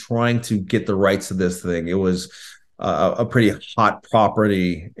actually trying to get the rights to this thing. It was a pretty hot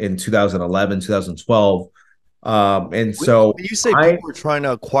property in 2011, 2012. And When so you say I, people were trying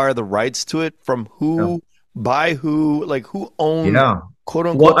to acquire the rights to it from who, by who, like who owned yeah. quote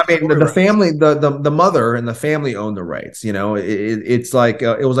Well, unquote I the mean, story the rights? family, the mother and the family owned the rights. It's like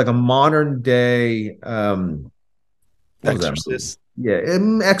it was like a modern day. What was that movie? Exorcist. Yeah,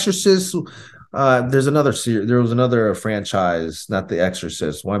 Exorcist. There's another series. There was another franchise, not The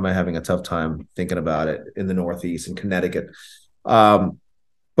Exorcist. Why am I having a tough time thinking about it in the Northeast in Connecticut?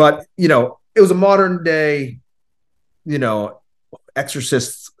 But it was a modern day, you know,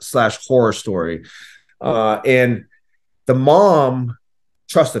 Exorcist slash horror story, and the mom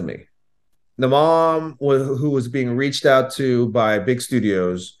trusted me. The mom who was being reached out to by big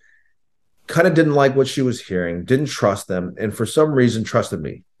studios kind of didn't like what she was hearing, didn't trust them, and for some reason trusted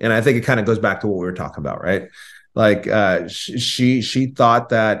me. And I think it kind of goes back to what we were talking about, right? Like she thought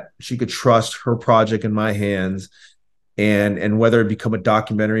that she could trust her project in my hands, and whether it become a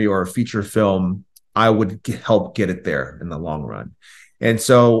documentary or a feature film, I would help get it there in the long run. And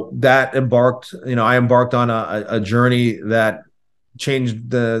so that I embarked on a journey that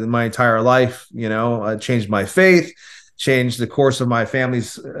changed my entire life. Changed my faith, changed the course of my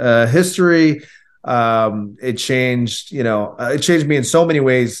family's history. It changed me in so many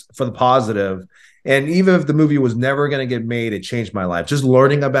ways for the positive. And even if the movie was never going to get made, it changed my life. Just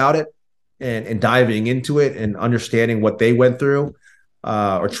learning about it and diving into it and understanding what they went through,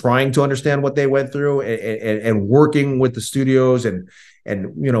 or trying to understand what they went through, and working with the studios, and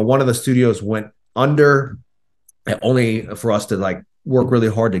one of the studios went under, only for us to like work really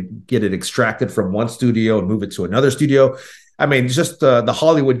hard to get it extracted from one studio and move it to another studio. I mean, just the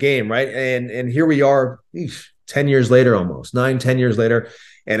Hollywood game, right? And here we are, 10 years later, almost 9, 10 years later,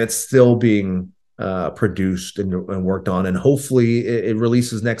 and it's still being produced and worked on, and hopefully it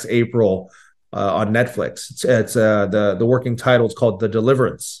releases next April on Netflix. It's the working title is called The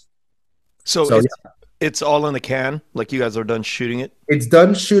Deliverance. So So it's all in the can. Like you guys are done shooting it. it's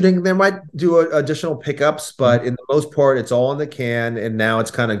done shooting. They might do additional pickups, but in the most part, it's all in the can. And now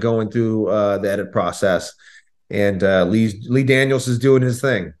it's kind of going through the edit process. And Lee Daniels is doing his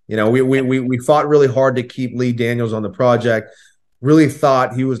thing. We fought really hard to keep Lee Daniels on the project. Really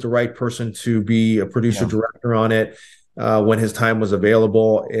thought he was the right person to be a producer director on it when his time was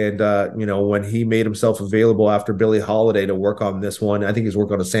available. And when he made himself available after Billie Holiday to work on this one, I think he's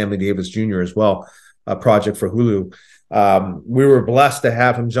working on a Sammy Davis Jr. as well, a project for Hulu. We were blessed to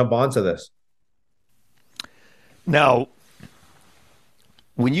have him jump onto this. Now,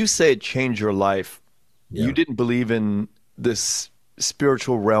 when you say it changed your life, Yeah. you didn't believe in this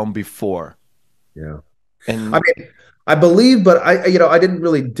spiritual realm before. Yeah. And I mean, I believe, but I didn't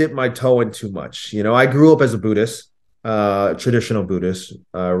really dip my toe in too much. I grew up as a Buddhist, traditional Buddhist,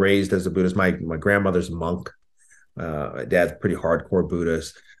 raised as a Buddhist. My grandmother's a monk. My dad's pretty hardcore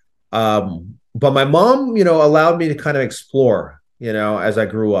Buddhist. But my mom, allowed me to kind of explore, as I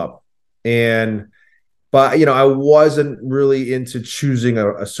grew up. But I wasn't really into choosing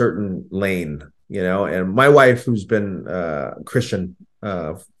a certain lane, and my wife, who's been Christian,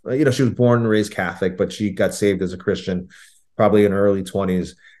 she was born and raised Catholic, but she got saved as a Christian probably in her early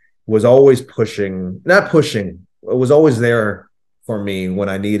 20s, was always not pushing, it was always there for me when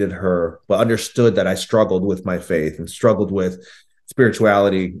I needed her, but understood that I struggled with my faith and struggled with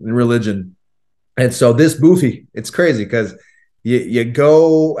spirituality and religion. And so this movie, it's crazy because you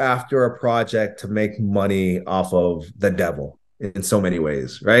go after a project to make money off of the devil in so many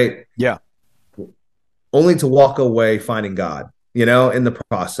ways, right? yeah, Only to walk away finding God, in the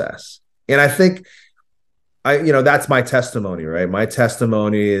process. And I think that's my testimony, right? My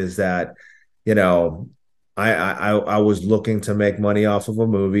testimony is that, I was looking to make money off of a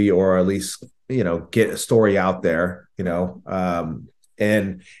movie, or at least, get a story out there,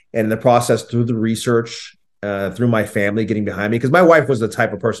 and in the process, through the research, through my family getting behind me, because my wife was the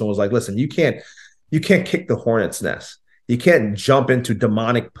type of person who was like, listen, you can't kick the hornet's nest. You can't jump into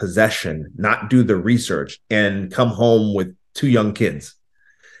demonic possession, not do the research, and come home with 2 young kids,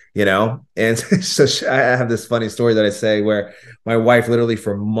 And so I have this funny story that I say where my wife literally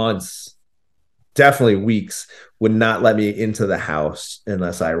for months, definitely weeks, would not let me into the house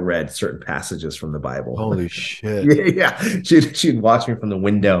unless I read certain passages from the Bible. holy shit. Yeah. She'd watch me from the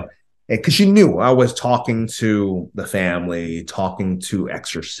window because she knew I was talking to the family, talking to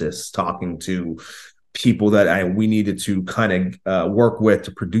exorcists, talking to people that we needed to kind of work with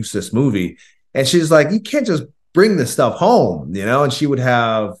to produce this movie. And she's like, you can't just bring this stuff home, and she would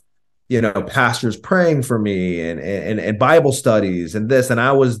have, pastors praying for me and Bible studies and this. And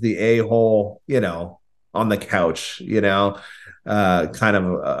I was the a-hole, on the couch, kind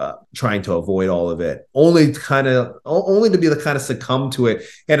of trying to avoid all of it, only to be the kind of succumb to it.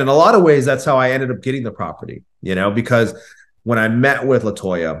 And in a lot of ways, that's how I ended up getting the property, because when I met with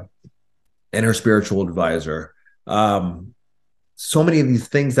LaToya and her spiritual advisor, so many of these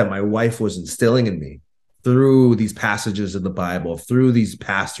things that my wife was instilling in me through these passages in the Bible, through these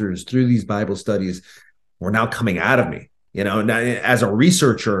pastors, through these Bible studies, were now coming out of me. Now, as a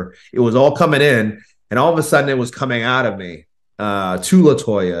researcher, it was all coming in, and all of a sudden it was coming out of me to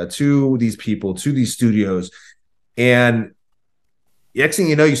LaToya, to these people, to these studios. And next thing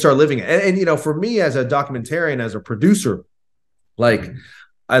you know, you start living it. And for me as a documentarian, as a producer, like,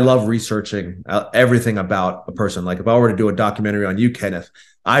 I love researching everything about a person. Like if I were to do a documentary on you, Kenneth,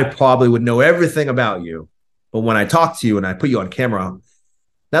 I probably would know everything about you. But when I talk to you and I put you on camera,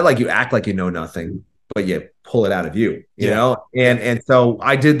 not like you act like you know nothing, but you pull it out of you, you know? And so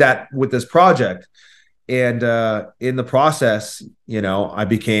I did that with this project. And in the process, I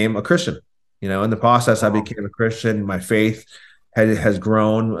became a Christian. In the process, I Wow. became a Christian. My faith has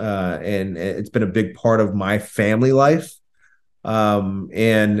grown, and it's been a big part of my family life, and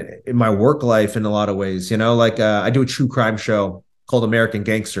in my work life in a lot of ways. Like I do a true crime show called American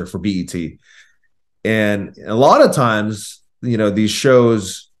Gangster for BET, and a lot of times, these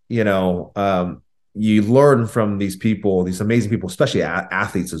shows, you learn from these people, these amazing people, especially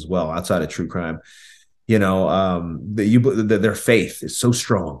athletes as well, outside of true crime. Their faith is so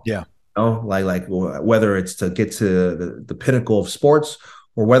strong. Yeah. Like whether it's to get to the pinnacle of sports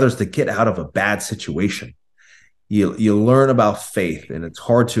or whether it's to get out of a bad situation, you learn about faith, and it's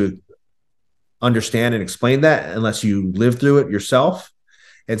hard to understand and explain that unless you live through it yourself.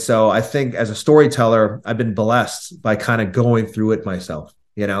 And so I think as a storyteller, I've been blessed by kind of going through it myself,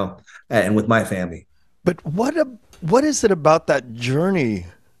 and with my family. But what is it about that journey?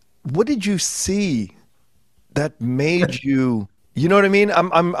 What did you see that made you, you know what I mean?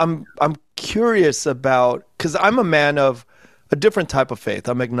 I'm curious about, because I'm a man of a different type of faith.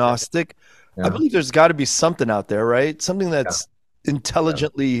 I'm agnostic. I Yeah, believe there's got to be something out there, right? Something yeah, that's yeah,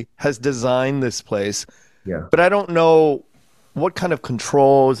 intelligently has designed this place, yeah. but I don't know what kind of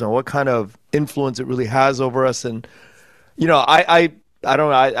controls and what kind of influence it really has over us. And I don't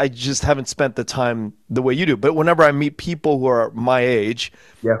know. I just haven't spent the time the way you do. But whenever I meet people who are my age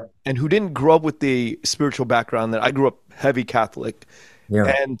Yeah, and who didn't grow up with the spiritual background that I grew up heavy Catholic, yeah,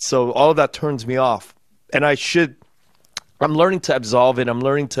 and so all of that turns me off. And I'm learning to absolve it. I'm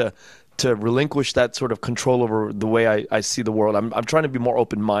learning to relinquish that sort of control over the way I see the world. I'm trying to be more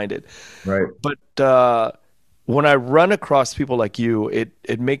open minded. right. But when I run across people like you,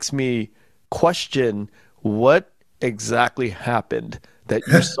 it makes me question what exactly happened that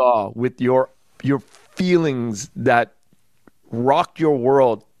you saw with your feelings that rocked your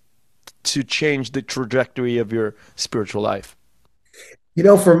world to change the trajectory of your spiritual life.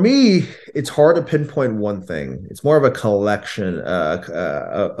 For me, it's hard to pinpoint one thing. It's more of a collection,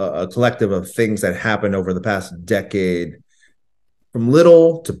 a collective of things that happened over the past decade, from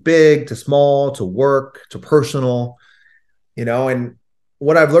little to big to small to work to personal. And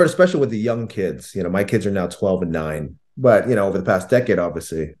what I've learned, especially with the young kids, my kids are now 12 and 9, but over the past decade,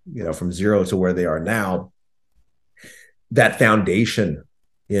 obviously, from zero to where they are now, that foundation,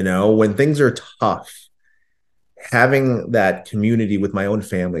 when things are tough, having that community with my own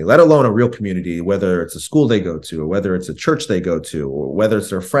family, let alone a real community, whether it's a school they go to, or whether it's a church they go to, or whether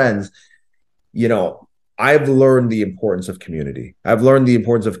it's their friends, you know, I've learned the importance of community. I've learned the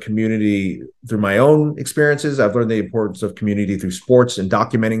importance of community through my own experiences. I've learned the importance of community through sports and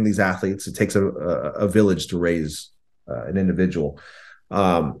documenting these athletes. It takes a village to raise an individual,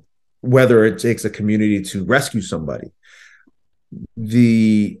 whether it takes a community to rescue somebody.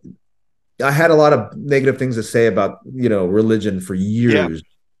 The I had a lot of negative things to say about religion for Yeah. years,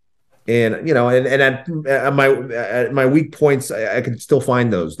 and at my weak points, I can still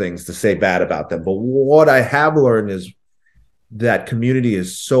find those things to say bad about them. But what I have learned is that community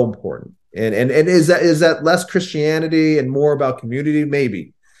is so important. And is that less Christianity and more about community?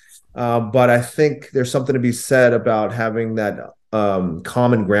 Maybe. But I think there's something to be said about having that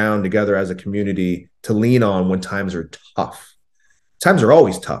common ground together as a community to lean on when times are tough. Times are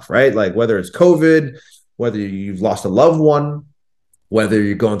always tough, right? Like whether it's COVID, whether you've lost a loved one, whether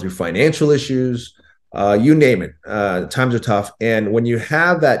you're going through financial issues, you name it. Times are tough. And when you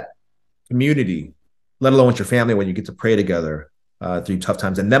have that community, let alone with your family, when you get to pray together through tough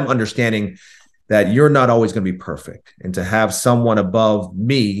times, and them understanding that you're not always going to be perfect, and to have someone above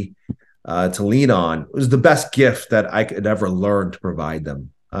me to lean on was the best gift that I could ever learn to provide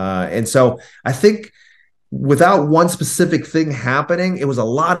them. And so I think without one specific thing happening, it was a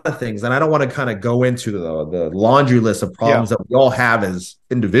lot of things. And I don't want to kind of go into the laundry list of Yeah. problems that we all have as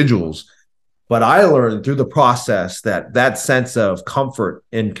individuals. But I learned through the process that that sense of comfort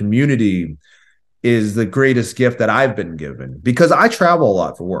and community is the greatest gift that I've been given, because I travel a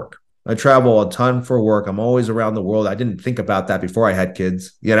lot for work. I travel a ton for work. I'm always around the world. I didn't think about that before I had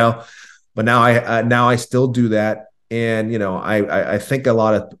kids, but now I still do that. And I think a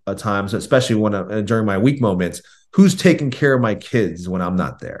lot of times, especially when during my weak moments, who's taking care of my kids when I'm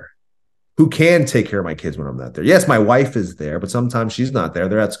not there? Who can take care of my kids when I'm not there? Yes, my wife is there, but sometimes she's not there.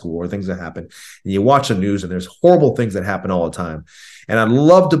 They're at school or things that happen. And you watch the news and there's horrible things that happen all the time. And I'd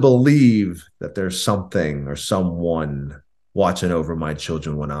love to believe that there's something or someone watching over my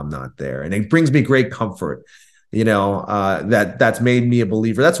children when I'm not there. And it brings me great comfort, that's made me a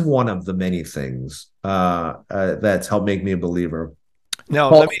believer. That's one of the many things that's helped make me a believer. Now,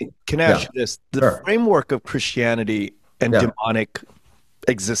 Also, can I ask yeah, you this? The sure. framework of Christianity and Yeah, demonic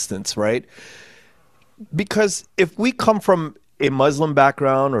existence, right? Because if we come from a Muslim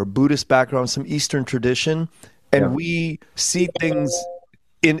background or Buddhist background, some Eastern tradition, and Yeah. we see things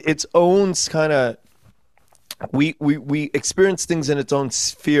in its own kind of we experience things in its own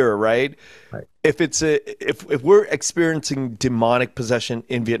sphere, right? Right. If we're experiencing demonic possession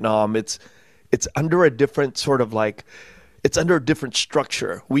in Vietnam, it's under a different sort of like it's under a different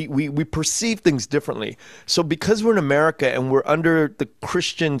structure. We perceive things differently. So because we're in America and we're under the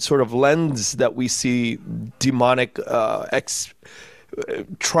Christian sort of lens that we see demonic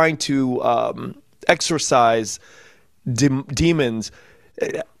trying to exorcise demons,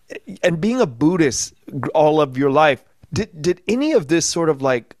 and being a Buddhist all of your life, did any of this sort of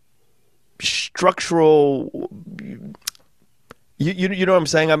like structural you know what I'm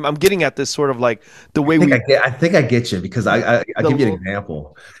saying? I'm getting at this sort of like the way I think I get you because I'll give you an the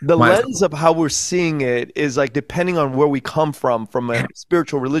example. the My lens of how we're seeing it is like depending on where we come from a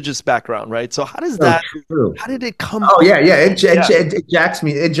spiritual religious background, right? So so true. how did it come Oh yeah, yeah. yeah It jacks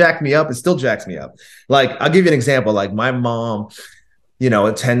me. It jacked me up. It still jacks me up. Like I'll give you an example. Like my mom,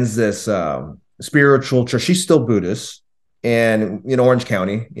 attends this spiritual church. She's still Buddhist, and in Orange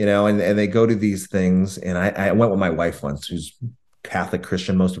County, and they go to these things. And I went with my wife once, who's Catholic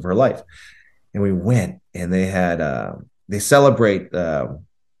Christian most of her life, and we went, and they celebrate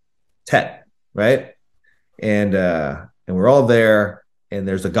Tet, right? And we're all there, and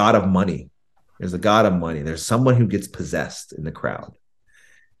there's a god of money. There's a god of money. There's someone who gets possessed in the crowd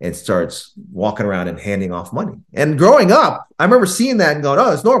and starts walking around and handing off money. And growing up, I remember seeing that and going,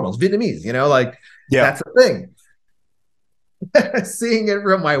 "Oh, it's normal. It's Vietnamese, like yeah that's a thing." Seeing it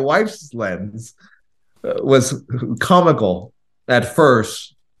from my wife's lens was comical at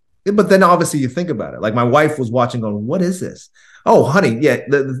first, but then obviously you think about it. Like my wife was watching, going, "What is this?" Oh, honey, yeah,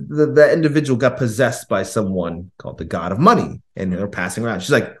 the individual got possessed by someone called the god of money, and they're passing around.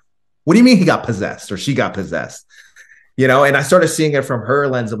 She's like, "What do you mean he got possessed or she got possessed?" And I started seeing it from her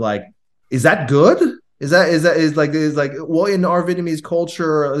lens of like, is that good? Is well, in our Vietnamese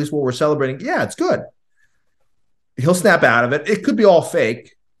culture, or at least what we're celebrating, yeah, it's good. He'll snap out of it. It could be all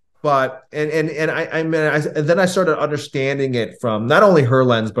fake, but and then I started understanding it from not only her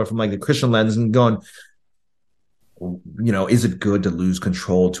lens, but from like the Christian lens and going, is it good to lose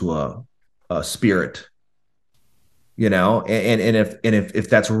control to a spirit? And if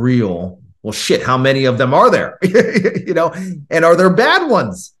that's real, well, shit, how many of them are there? And are there bad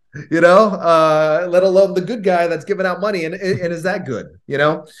ones? Let alone the good guy that's giving out money, and is that good?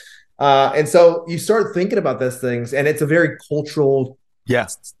 And so you start thinking about those things, and it's a very cultural, yeah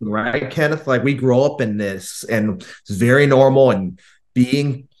right, Kenneth? Like we grow up in this, and it's very normal, and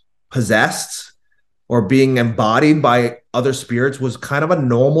being possessed or being embodied by other spirits was kind of a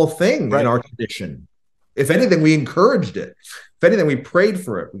normal thing in right our tradition. If anything, we encouraged it. If anything, we prayed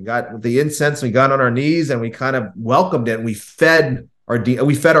for it. We got the incense, we got on our knees, and we kind of welcomed it. And we fed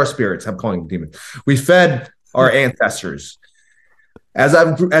our spirits. I'm calling them demons. We fed our ancestors. As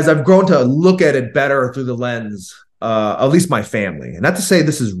I've grown to look at it better through the lens, at least my family, and not to say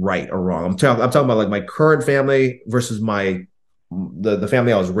this is right or wrong. I'm talking about like my current family versus the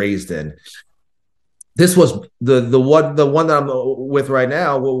family I was raised in. This was the one that I'm with right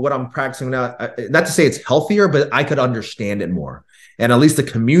now. What I'm practicing now, not to say it's healthier, but I could understand it more, and at least the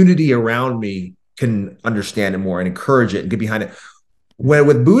community around me can understand it more and encourage it and get behind it. When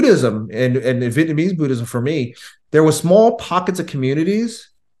with Buddhism and Vietnamese Buddhism, for me, there were small pockets of communities.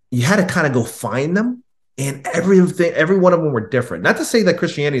 You had to kind of go find them, and every one of them were different. Not to say that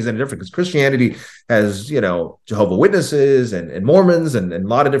Christianity is any different, because Christianity has Jehovah's Witnesses and Mormons and a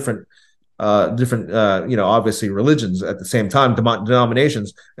lot of different obviously religions at the same time,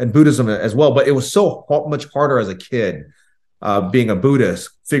 denominations, and Buddhism as well. But it was so much harder as a kid being a Buddhist,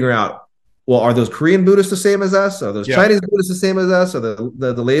 figuring out, well, are those Korean Buddhists the same as us? Are those Chinese Buddhists the same as us? Or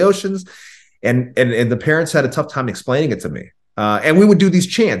the Laotians? And the parents had a tough time explaining it to me. And we would do these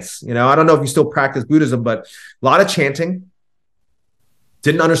chants. I don't know if you still practice Buddhism, but a lot of chanting.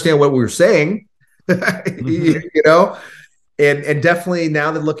 Didn't understand what we were saying, And definitely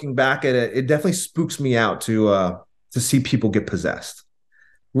now that looking back at it, it definitely spooks me out to see people get possessed,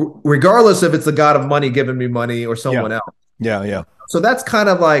 regardless if it's the god of money giving me money or someone else. Yeah. So that's kind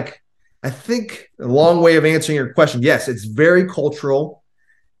of like, I think, a long way of answering your question. Yes, it's very cultural,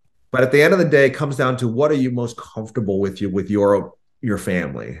 but at the end of the day, it comes down to what are you most comfortable with your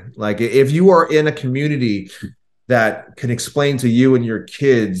family. Like if you are in a community that can explain to you and your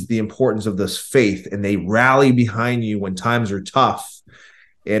kids the importance of this faith, and they rally behind you when times are tough,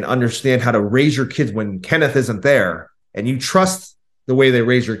 and understand how to raise your kids when Kenneth isn't there, and you trust the way they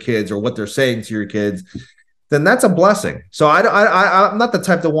raise your kids or what they're saying to your kids, then that's a blessing. So I'm not the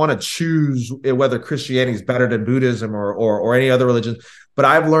type to want to choose whether Christianity is better than Buddhism or any other religion. But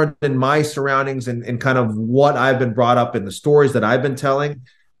I've learned in my surroundings and kind of what I've been brought up in the stories that I've been telling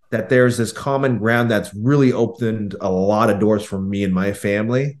that there's this common ground that's really opened a lot of doors for me and my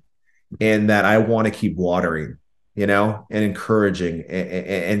family, and that I want to keep watering, and encouraging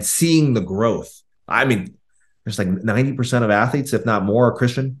and seeing the growth. I mean, there's like 90% of athletes, if not more, are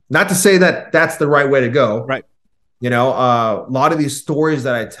Christian. Not to say that that's the right way to go. Right. A lot of these stories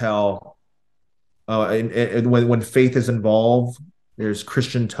that I tell, and when faith is involved, there's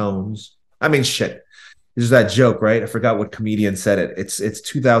Christian tones. I mean, shit. There's that joke, right? I forgot what comedian said it. It's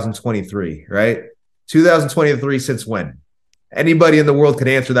 2023, right? 2023 since when? Anybody in the world can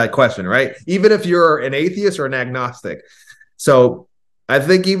answer that question, right? Even if you're an atheist or an agnostic. So I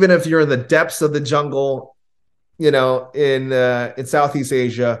think even if you're in the depths of the jungle, in Southeast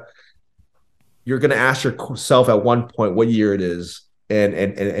Asia, you're going to ask yourself at one point what year it is,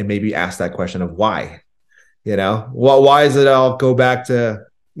 and maybe ask that question of why. Why does it all go back to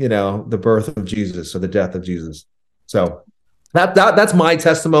the birth of Jesus or the death of Jesus? So that's my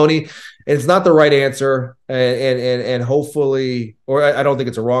testimony. It's not the right answer, and hopefully, or I don't think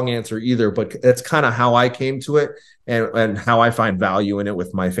it's a wrong answer either, but that's kind of how I came to it, and how I find value in it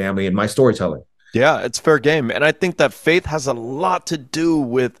with my family and my storytelling. Yeah, it's fair game. And I think that faith has a lot to do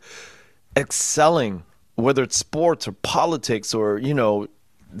with excelling, whether it's sports or politics or,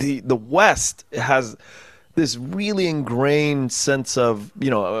 the West has this really ingrained sense of,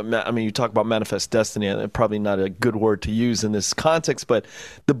 I mean, you talk about manifest destiny, and probably not a good word to use in this context, but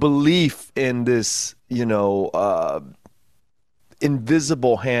the belief in this,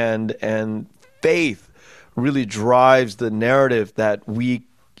 invisible hand and faith really drives the narrative that we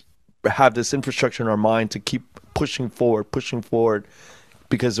have this infrastructure in our mind to keep pushing forward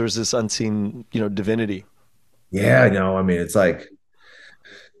because there's this unseen, divinity. Yeah, I mean, it's like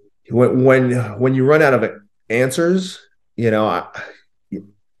when you run out of answers,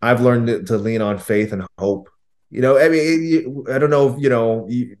 I've learned to lean on faith and hope. I mean, I don't know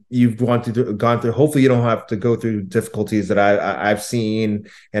if you've gone through. Hopefully, you don't have to go through difficulties that I've seen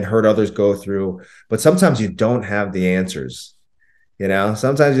and heard others go through. But sometimes you don't have the answers.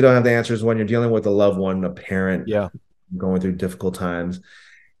 Sometimes you don't have the answers when you're dealing with a loved one, a parent, Yeah, going through difficult times.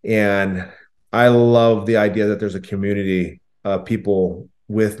 And I love the idea that there's a community of people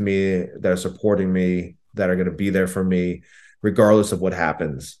with me that are supporting me, that are going to be there for me, regardless of what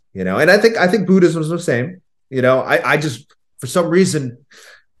happens. And I think Buddhism is the same. I just, for some reason,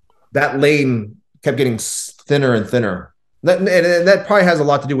 that lane kept getting thinner and thinner. And that probably has a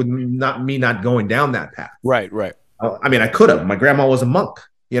lot to do with not going down that path. right. I mean, I could have. My grandma was a monk.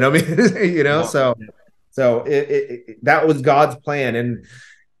 What I mean? So that was God's plan. And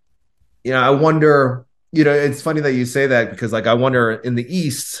I wonder. It's funny that you say that, because I wonder, in the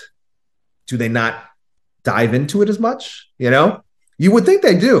East, do they not dive into it as much? You would think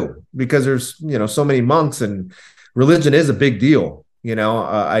they do, because there's so many monks, and religion is a big deal.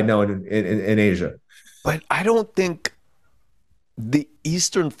 I know in Asia, But I don't think the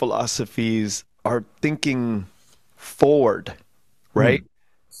Eastern philosophies are thinking forward, right?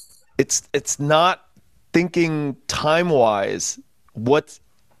 It's not thinking time-wise what's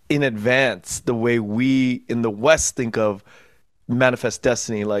in advance the way we in the West think of manifest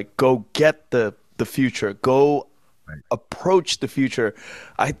destiny, like go get the future, go approach the future.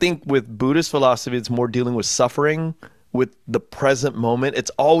 I think with Buddhist philosophy, it's more dealing with suffering, with the present moment.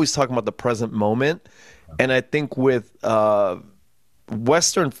 It's always talking about the present moment. And I think with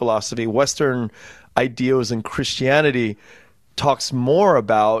Western philosophy, Western ideals, and Christianity talks more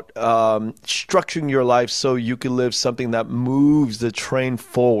about structuring your life so you can live something that moves the train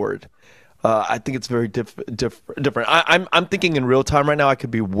forward. I think it's very different. I'm thinking in real time right now. I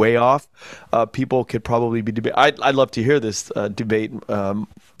could be way off. People could probably be debate. I'd love to hear this debate. Yeah.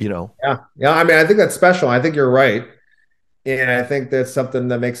 I mean, I think that's special. I think you're right, and I think that's something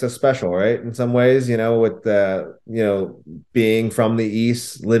that makes us special, right? In some ways, with being from the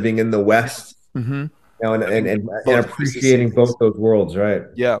East, living in the West, Mm-hmm. and appreciating both those worlds, right?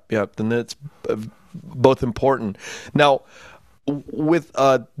 Yeah. Then it's both important. Now, with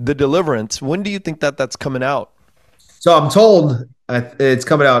the Deliverance, when do you think that's coming out? So I'm told it's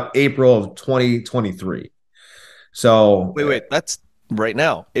coming out April of 2023. So Wait, that's right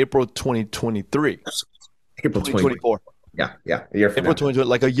now, April 2023. April 2024. Yeah, a year from April now. 2020,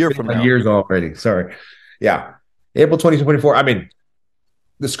 like a year from now. Years already. Sorry. Yeah, April 2024. I mean,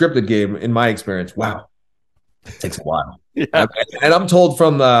 the scripted game, in my experience, wow, it takes a while. Yeah. And I'm told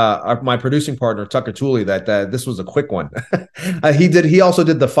from my producing partner Tucker Tooley that this was a quick one. He also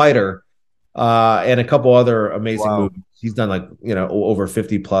did The Fighter, and a couple other amazing Wow. movies. He's done like over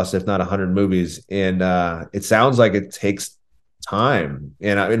 50 plus, if not 100 movies, and it sounds like it takes time.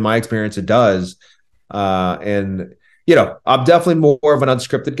 And in my experience, it does. And I'm definitely more of an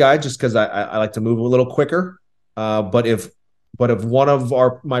unscripted guy, just because I like to move a little quicker. But if one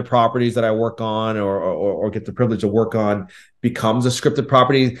of my properties that I work on or get the privilege to work on becomes a scripted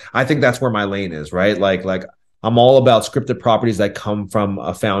property, I think that's where my lane is, right? Like I'm all about scripted properties that come from a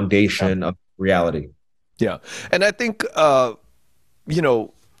Yeah. foundation of reality. Yeah. And I think, you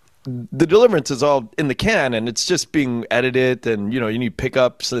know, the deliverance is all in the can and it's just being edited and, you need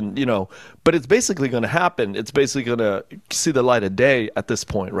pickups and, but it's basically going to happen. It's basically going to see the light of day at this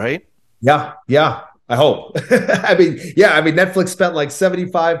point, right? Yeah, yeah. I hope. I mean, yeah, I mean, Netflix spent like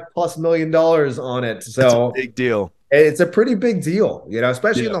 75 plus $1 million on it. It's a So big deal. it's a pretty big deal,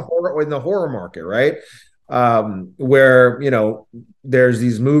 especially Yeah. in the horror market, right? Where there's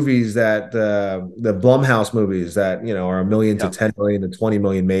these movies that the Blumhouse movies that are a million to Yeah. 10 million to 20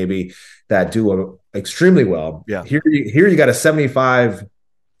 million maybe that do extremely well. Yeah. Here you got a 75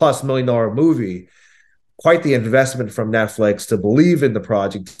 plus $1 million movie, quite the investment from Netflix to believe in the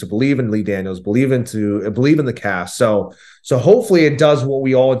project, to believe in Lee Daniels, believe in the cast. So hopefully it does what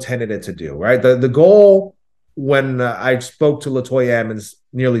we all intended it to do, right? The goal when I spoke to LaToya Ammons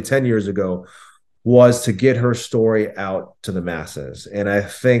nearly 10 years ago was to get her story out to the masses, and I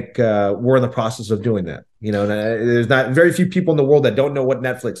think we're in the process of doing that. There's not very few people in the world that don't know what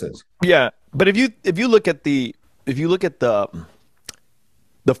Netflix is. Yeah. But if you look at the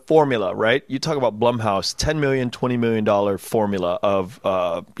formula, right? You talk about Blumhouse, 10 million, $20 million formula of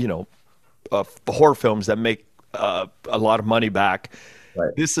of horror films that make a lot of money back.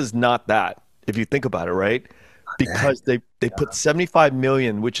 Right. This is not that, if you think about it, right? Because they put 75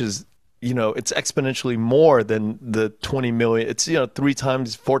 million, which is it's exponentially more than the 20 million. It's three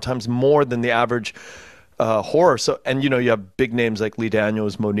times, four times more than the average horror. So and you have big names like Lee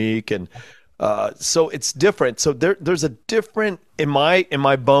Daniels, Monique, and so it's different. So there's a different in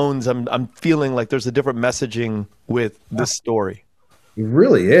my bones. I'm feeling like there's a different messaging with this story. It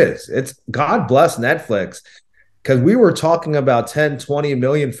really is. It's God bless Netflix, because we were talking about 10, 20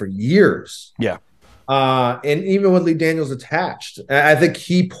 million for years. Yeah. And even with Lee Daniels attached, I think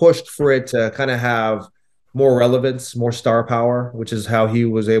he pushed for it to kind of have more relevance, more star power, which is how he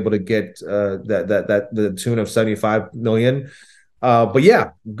was able to get that the tune of 75 million. But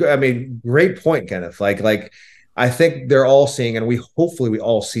yeah, I mean, great point, Kenneth. Like I think they're all seeing, and hopefully we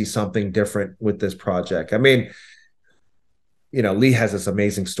all see something different with this project. I mean, Lee has this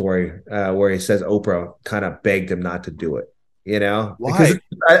amazing story where he says Oprah kind of begged him not to do it, because Why?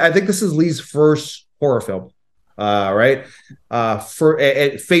 I think this is Lee's first horror film, right? For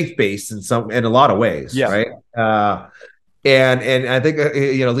faith based in a lot of ways, Yeah. right? And I think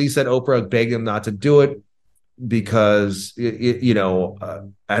Lee said Oprah begged him not to do it because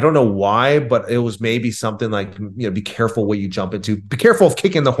I don't know why, but it was maybe something like be careful what you jump into, be careful of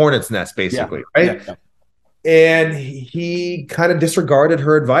kicking the hornet's nest, Yeah. basically, Yeah. right? Yeah. And he kind of disregarded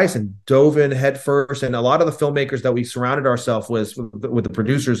her advice and dove in headfirst. And a lot of the filmmakers that we surrounded ourselves with the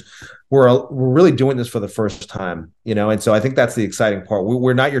producers, were really doing this for the first time, And so I think that's the exciting part.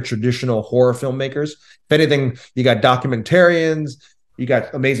 We're not your traditional horror filmmakers. If anything, you got documentarians, you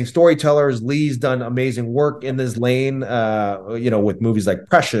got amazing storytellers. Lee's done amazing work in this lane, with movies like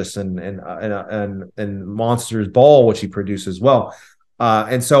Precious and Monsters Ball, which he produced as well.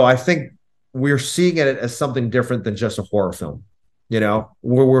 And so I think we're seeing it as something different than just a horror film.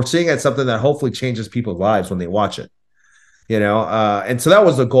 We're seeing it as something that hopefully changes people's lives when they watch it. And so that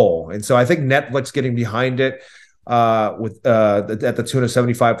was the goal. And so I think Netflix getting behind it with at the tune of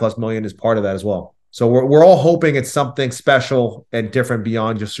 75 plus million is part of that as well. So we're all hoping it's something special and different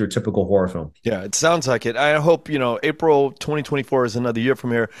beyond just your typical horror film. Yeah, it sounds like it. I hope, April 2024 is another year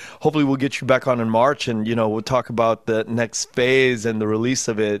from here. Hopefully we'll get you back on in March and, we'll talk about the next phase and the release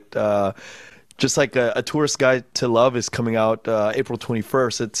of it. Just like a Tourist Guide to Love is coming out April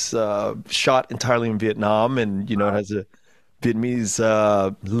 21st. It's shot entirely in Vietnam and, it has a Vietnamese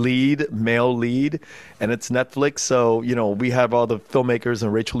male lead, and it's Netflix. So, we have all the filmmakers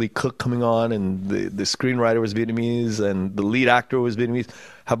and Rachel Lee Cook coming on, and the screenwriter was Vietnamese, and the lead actor was Vietnamese,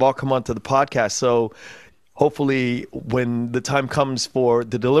 have all come onto the podcast. So hopefully when the time comes for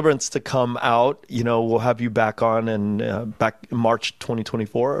The Deliverance to come out, we'll have you back on and back in March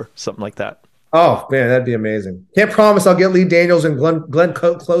 2024 or something like that. Oh man, that'd be amazing. Can't promise I'll get Lee Daniels and Glenn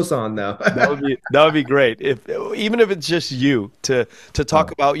Close on though. That would be great. Even if it's just you to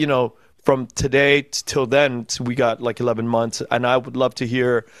talk about, from today till then, we got like 11 months, and I would love to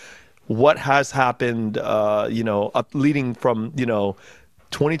hear what has happened, up leading from,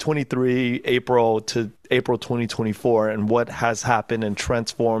 2023 April to April 2024 and what has happened and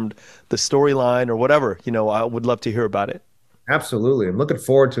transformed the storyline or whatever. I would love to hear about it. Absolutely. I'm looking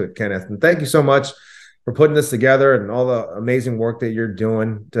forward to it, Kenneth. And thank you so much for putting this together and all the amazing work that you're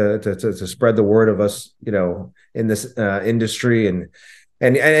doing to spread the word of us, in this industry. And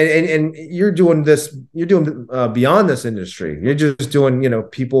you're doing this, beyond this industry. You're just doing,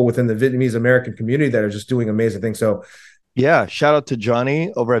 people within the Vietnamese American community that are just doing amazing things. So yeah, shout out to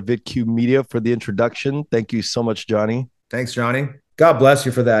Johnny over at VidQ Media for the introduction. Thank you so much, Johnny. thanks, Johnny. God bless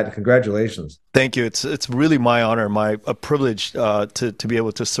you for that. Congratulations. Thank you. It's really my honor, a privilege to be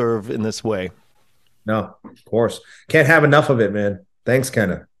able to serve in this way. No, of course. Can't have enough of it, man. Thanks,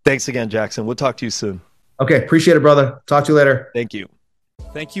 Kenneth. Thanks again, Jackson. We'll talk to you soon. Okay, appreciate it, brother. Talk to you later. Thank you.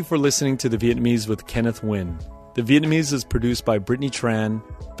 Thank you for listening to The Vietnamese with Kenneth Nguyen. The Vietnamese is produced by Brittany Tran.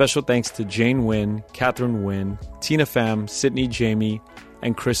 Special thanks to Jane Nguyen, Catherine Nguyen, Tina Pham, Sydney Jamie,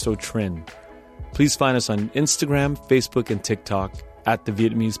 and Christo Trin. Please find us on Instagram, Facebook, and TikTok at The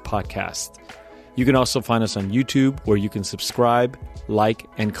Vietnamese Podcast. You can also find us on YouTube, where you can subscribe, like,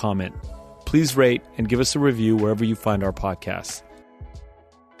 and comment. Please rate and give us a review wherever you find our podcasts.